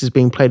here. This is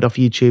being played off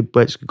YouTube,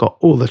 where it's got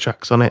all the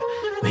tracks on it,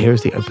 and here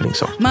is the opening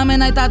song.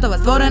 Мамина й татова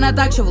створена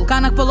так, що в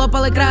вулканах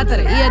полопали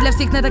кратери. І я для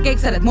всіх не таких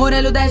серед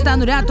моря людей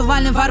стану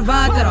рятувальним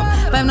фарватером.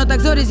 Певно так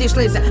зорі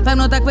зійшлися,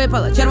 певно так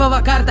випала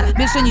червова карта.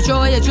 Більше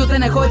нічого я чути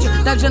не хочу,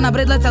 так же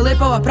набридла ця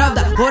липова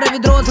правда. Горе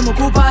від розуму,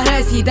 купа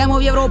агресії, йдемо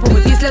в Європу,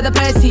 ми після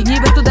депресії.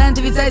 Ніби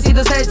студенти від сесії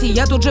до сесії,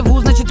 я тут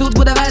живу, значить тут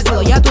буде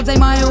весело. Я тут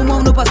займаю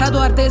умовну посаду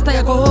артиста,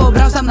 якого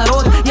обрав сам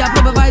народ. Я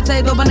пробиваю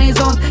цей добаний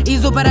зон,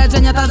 із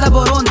упередження та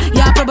заборон.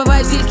 Я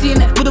пробиваю всі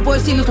стіни, буду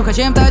постійно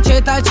слухачем та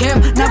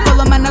читачем.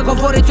 Навколо мене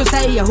говорить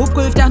усе, і я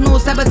губкою втягну у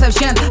себе це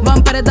вщент.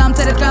 Вам передам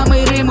це рядками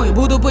і римою,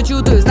 буду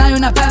почутою, знаю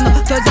напевно.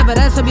 Хтось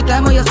забере собі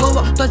те моє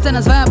слово, хтось це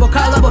назве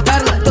бокал або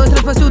перла. Хтось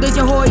розповсюдить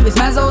його і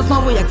візьме за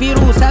основу, як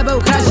віру у себе у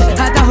краще.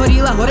 Хата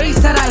горіла,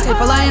 горить сарай, хай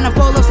палає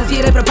навколо все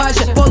сіре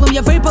пропаще.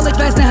 Полум'я випалить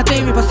весь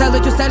негатив і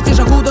поселить у серці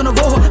жагу до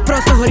нового.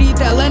 Просто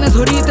горіти, але не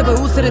згоріти, бо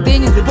у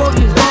середині з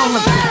любов'ю, з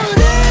Богом.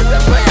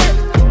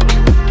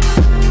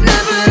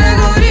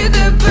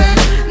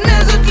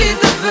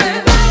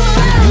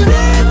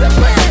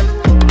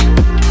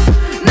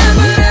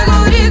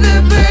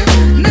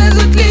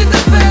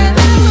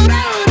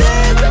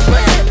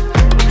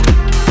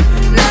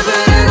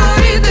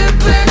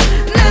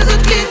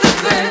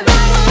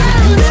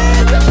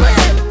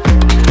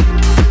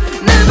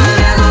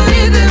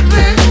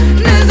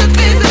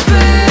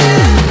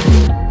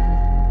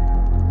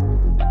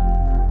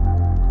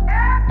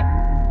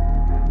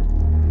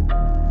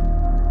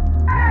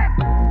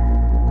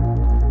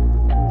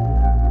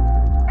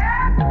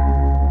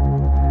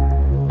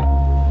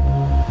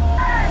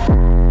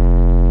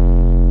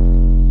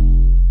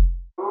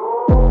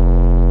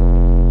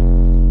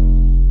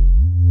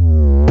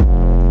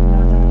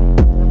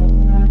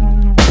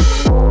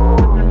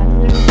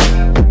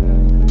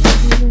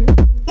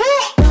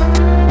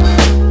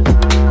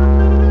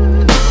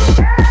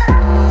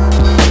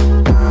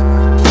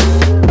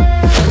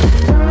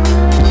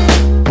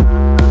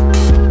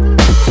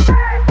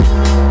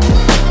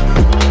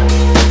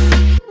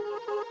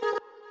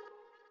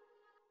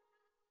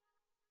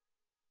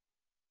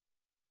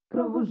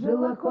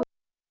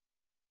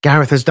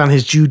 Gareth has done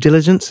his due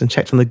diligence and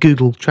checked on the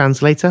Google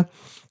translator,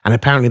 and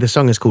apparently the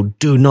song is called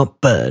Do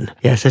Not Burn.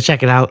 Yeah, so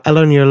check it out.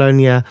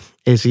 Alonia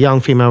is a young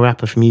female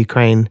rapper from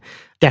Ukraine.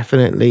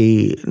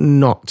 Definitely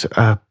not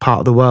a part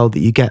of the world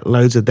that you get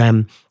loads of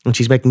them, and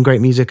she's making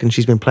great music and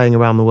she's been playing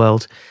around the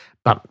world,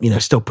 but, you know,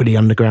 still pretty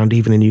underground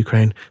even in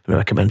Ukraine. I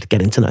recommend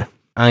getting to know.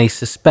 I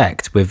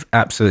suspect, with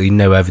absolutely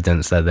no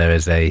evidence, that there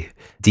is a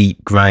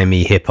deep,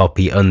 grimy,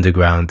 hip-hoppy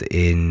underground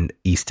in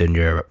Eastern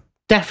Europe.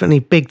 Definitely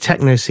big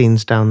techno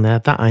scenes down there,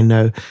 that I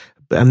know.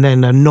 And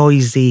then a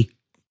noisy,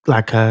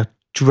 like a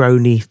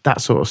droney,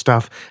 that sort of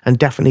stuff. And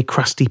definitely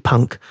crusty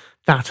punk,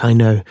 that I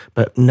know.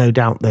 But no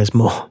doubt there's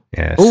more.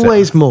 Yeah,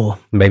 always more.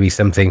 Maybe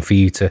something for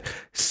you to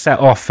set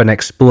off and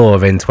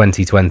explore in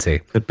 2020.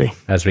 Could be.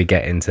 As we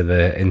get into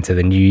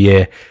the new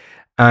year.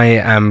 I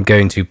am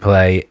going to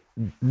play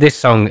this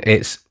song.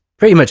 It's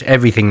pretty much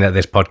everything that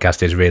this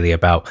podcast is really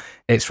about.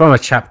 It's from a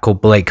chap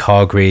called Blake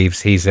Hargreaves.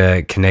 He's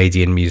a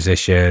Canadian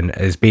musician,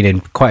 has been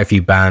in quite a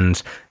few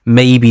bands.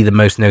 Maybe the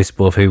most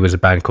notable of who was a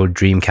band called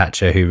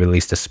Dreamcatcher, who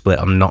released a split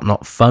on Not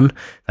Not Fun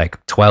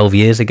like 12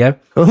 years ago.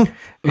 Oh.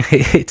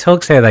 It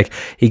talks here like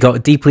he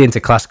got deeply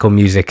into classical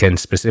music and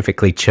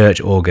specifically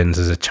church organs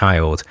as a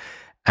child.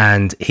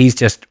 And he's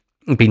just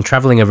been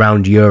traveling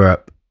around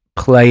Europe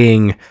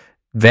playing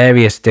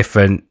various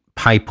different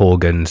pipe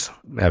organs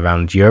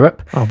around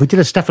Europe. Oh, we did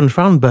a Stefan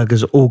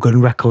Fraunberger's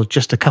organ record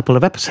just a couple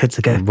of episodes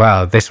ago.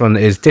 Wow, this one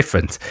is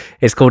different.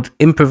 It's called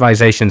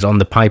Improvisations on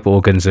the Pipe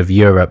Organs of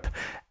Europe.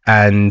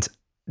 And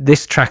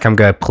this track I'm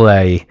going to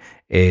play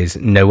is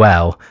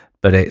Noel,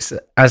 but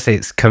as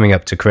it's coming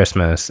up to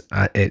Christmas,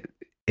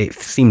 it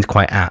seemed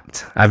quite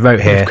apt. I wrote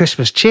here...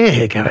 Christmas cheer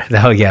here, Gareth.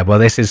 Oh yeah, well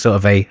this is sort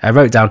of I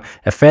wrote down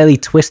a fairly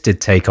twisted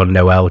take on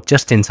Noel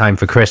just in time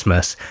for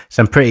Christmas.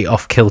 Some pretty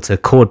off-kilter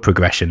chord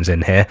progressions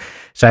in here.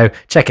 So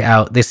check it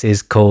out. This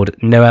is called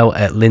Noel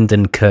at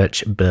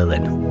Lindenkirch,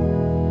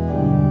 Berlin.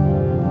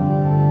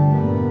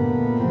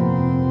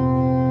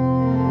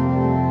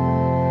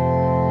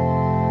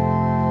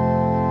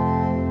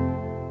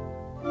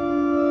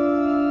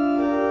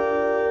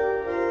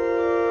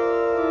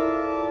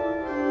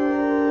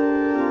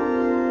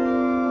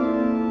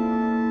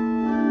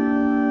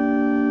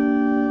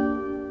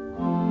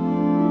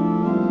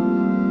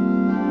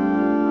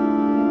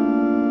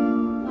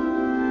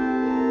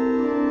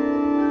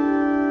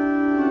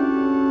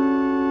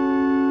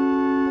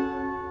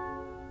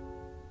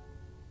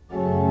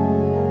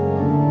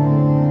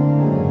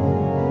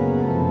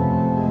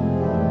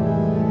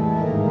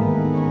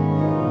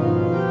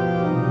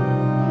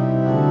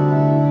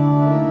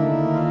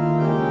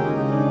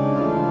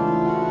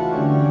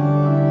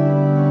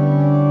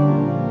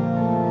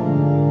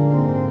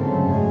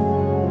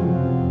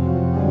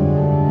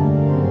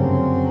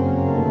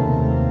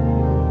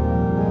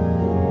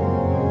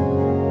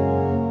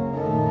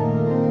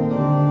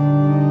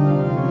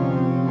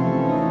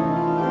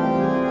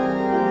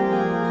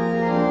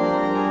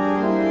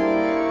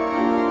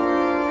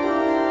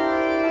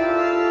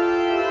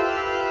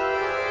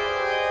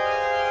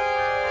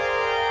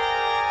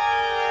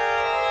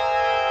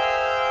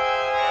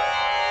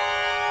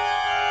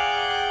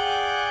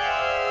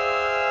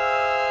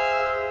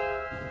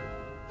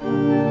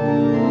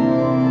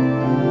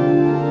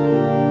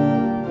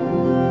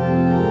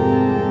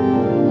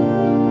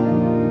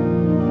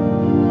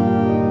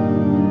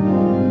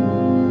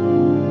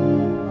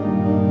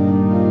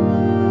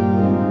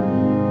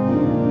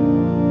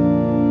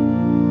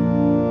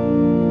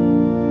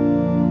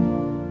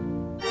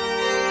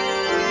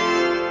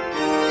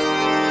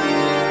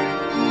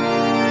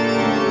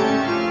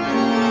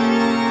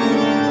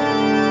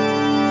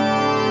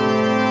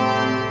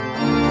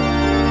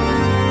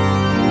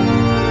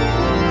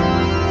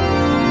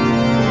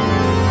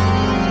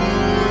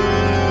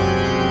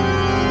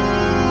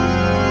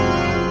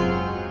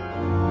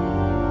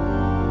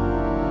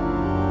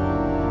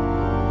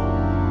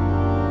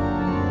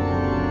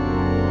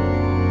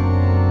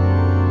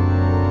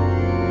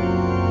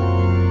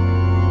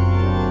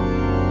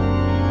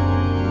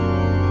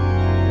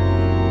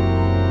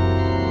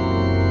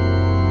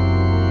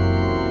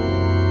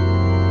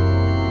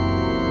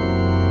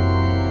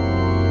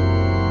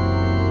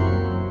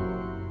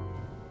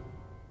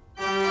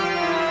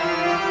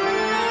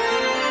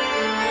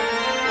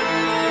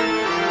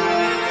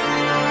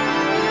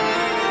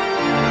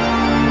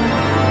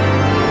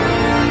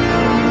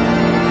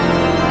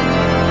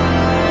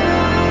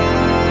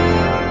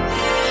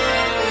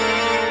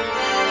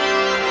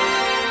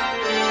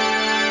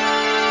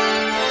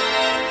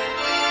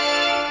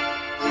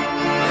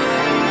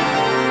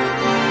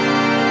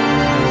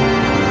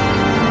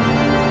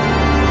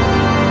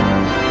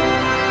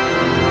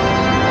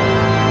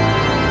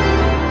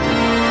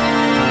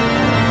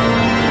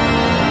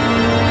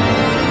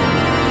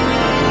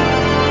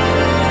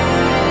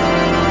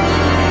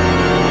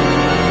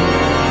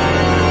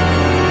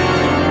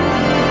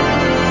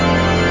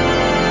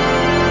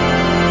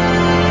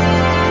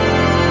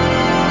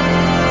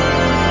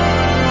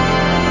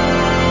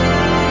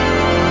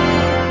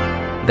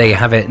 There you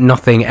have it.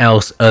 Nothing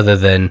else other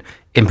than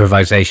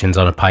improvisations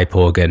on a pipe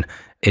organ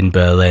in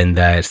Berlin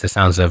there. It's the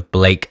sounds of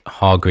Blake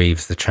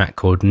Hargreaves, the track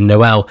called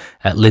Noel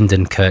at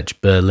Lindenkirch,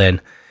 Berlin.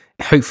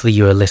 Hopefully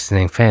you are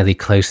listening fairly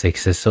closely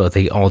because there's sort of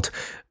the odd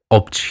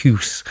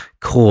obtuse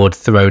chord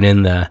thrown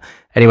in there.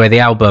 Anyway, the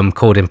album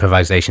called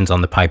Improvisations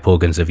on the Pipe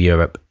Organs of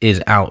Europe is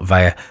out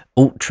via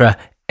Ultra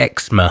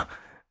Exma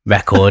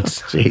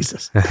Records.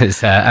 Jesus.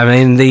 I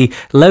mean, the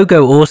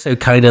logo also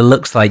kind of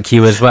looks like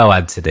you as well,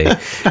 Anthony.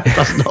 That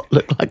does not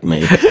look like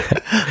me.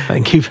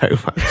 Thank you very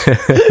much.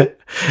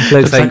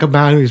 Looks like a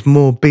man who's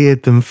more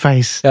beard than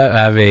face.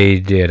 I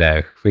mean, you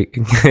know,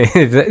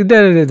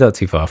 no, not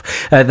too far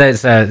off.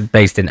 That's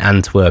based in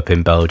Antwerp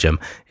in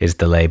Belgium is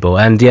the label.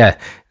 And yeah,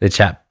 the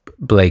chap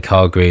Blake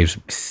Hargreaves,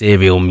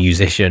 serial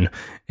musician,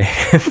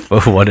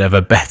 for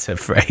whatever better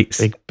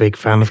phrase. Big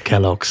fan of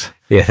Kellogg's.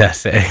 Yeah,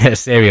 that's it.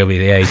 Serial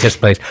music. Yeah, he just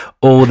plays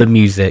all the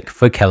music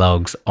for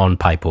Kellogg's on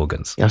pipe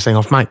organs. Yeah, I was saying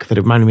off mic that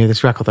it reminded me of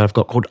this record that I've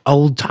got called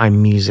Old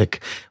Time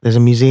Music. There's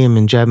a museum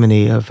in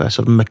Germany of sort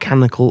of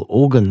mechanical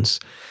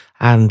organs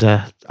and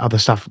other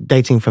stuff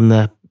dating from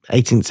the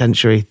 18th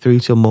century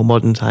through to more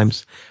modern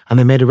times. And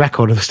they made a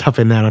record of the stuff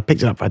in there. And I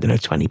picked it up for, I don't know,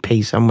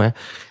 20p somewhere.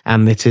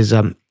 And it is,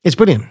 it's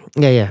brilliant.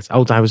 Yeah. It's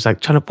old. I was like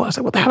trying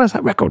to, what the hell is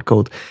that record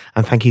called?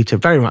 And thank you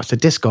very much to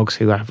Discogs,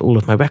 who have all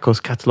of my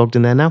records catalogued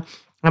in there now.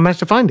 I managed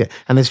to find it.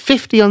 And there's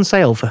 50 on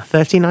sale for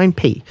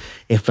 39p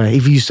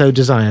if you so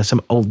desire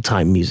some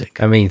old-time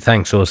music. I mean,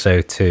 thanks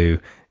also to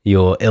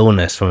your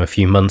illness from a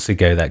few months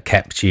ago that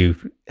kept you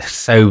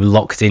so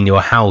locked in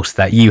your house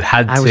that you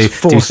had to do something. I was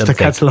forced to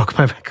catalogue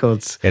my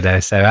records.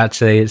 So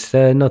actually it's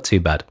not too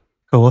bad.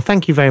 Cool. Well,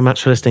 thank you very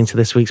much for listening to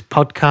this week's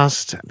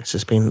podcast. This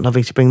has been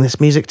lovely to bring this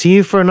music to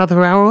you for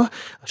another hour,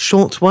 a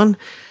short one.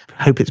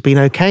 Hope it's been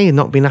okay and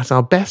not been at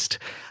our best,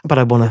 but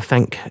I want to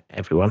thank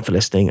everyone for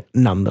listening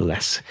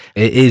nonetheless.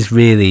 It is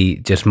really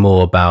just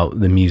more about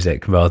the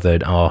music rather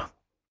than our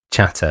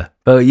chatter.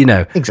 But,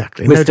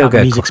 Exactly. No doubt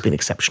the music's been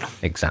exceptional.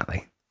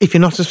 Exactly. If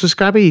you're not a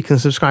subscriber, you can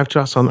subscribe to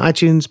us on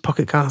iTunes,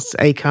 Pocket Casts,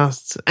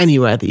 Acasts,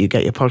 anywhere that you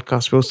get your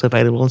podcasts. We're also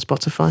available on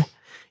Spotify.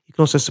 You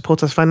can also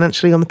support us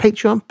financially on the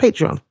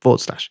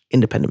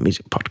Patreon.com/Independent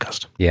Music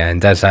Podcast. Yeah,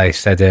 and as I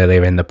said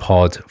earlier in the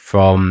pod,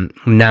 from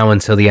now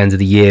until the end of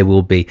the year,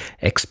 we'll be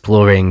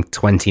exploring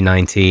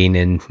 2019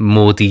 in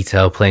more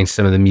detail, playing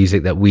some of the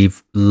music that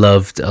we've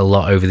loved a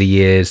lot over the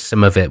years.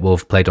 Some of it we'll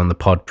have played on the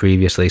pod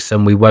previously,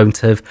 some we won't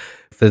have.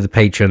 For the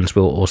patrons,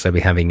 we'll also be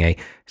having a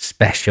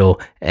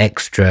special,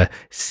 extra,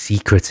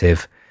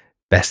 secretive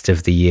Best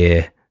of the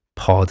Year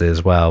pod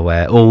as well,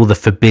 where all the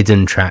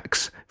forbidden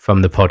tracks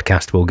from the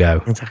podcast will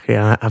go. Exactly.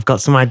 I've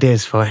got some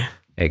ideas for you.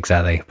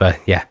 Exactly. But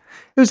yeah.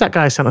 Who's that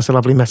guy who sent us a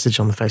lovely message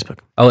on the Facebook?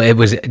 Oh, it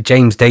was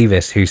James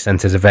Davis who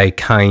sent us a very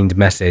kind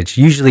message.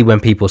 Usually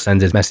when people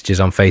send us messages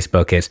on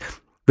Facebook, it's,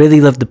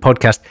 really love the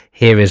podcast,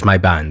 here is my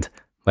band.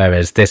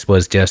 Whereas this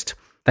was just,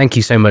 thank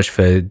you so much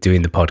for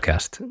doing the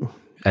podcast.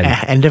 And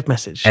end of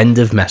message. End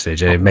of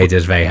message. It made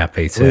us very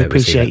happy to. We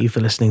appreciate you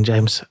for listening,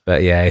 James.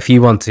 But yeah, if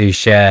you want to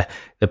share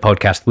the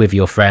podcast with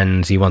your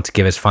friends, you want to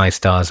give us 5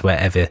 stars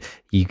wherever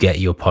you get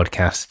your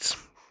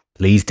podcasts,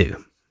 please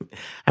do.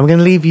 And we're going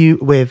to leave you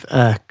with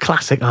a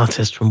classic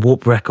artist from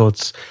Warp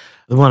Records,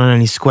 the one and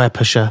only Square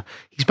Pusher.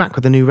 He's back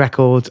with a new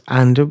record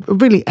and a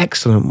really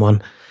excellent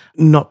one.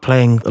 Not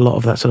playing a lot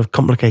of that sort of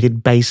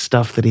complicated bass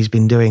stuff that he's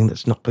been doing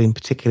that's not been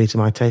particularly to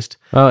my taste.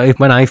 Well,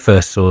 when I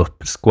first saw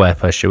Square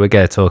Pusher, we're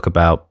going to talk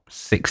about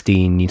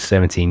 16,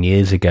 17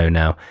 years ago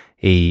now,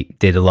 he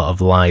did a lot of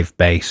live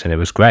bass and it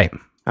was great.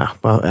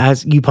 Well,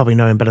 as you probably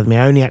know him better than me,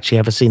 I only actually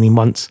ever seen him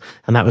once,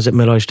 and that was at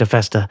Milhões de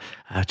Festa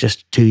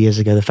just 2 years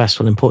ago, the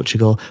festival in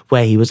Portugal,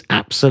 where he was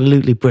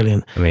absolutely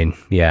brilliant. I mean,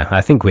 yeah,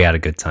 I think we had a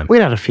good time. We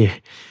had a few.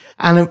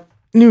 And a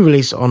new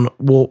release on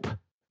Warp.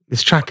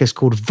 This track is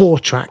called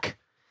Vortrack.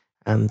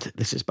 And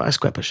this is by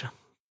Square Pusher.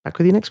 Back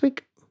with you next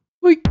week.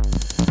 Bye.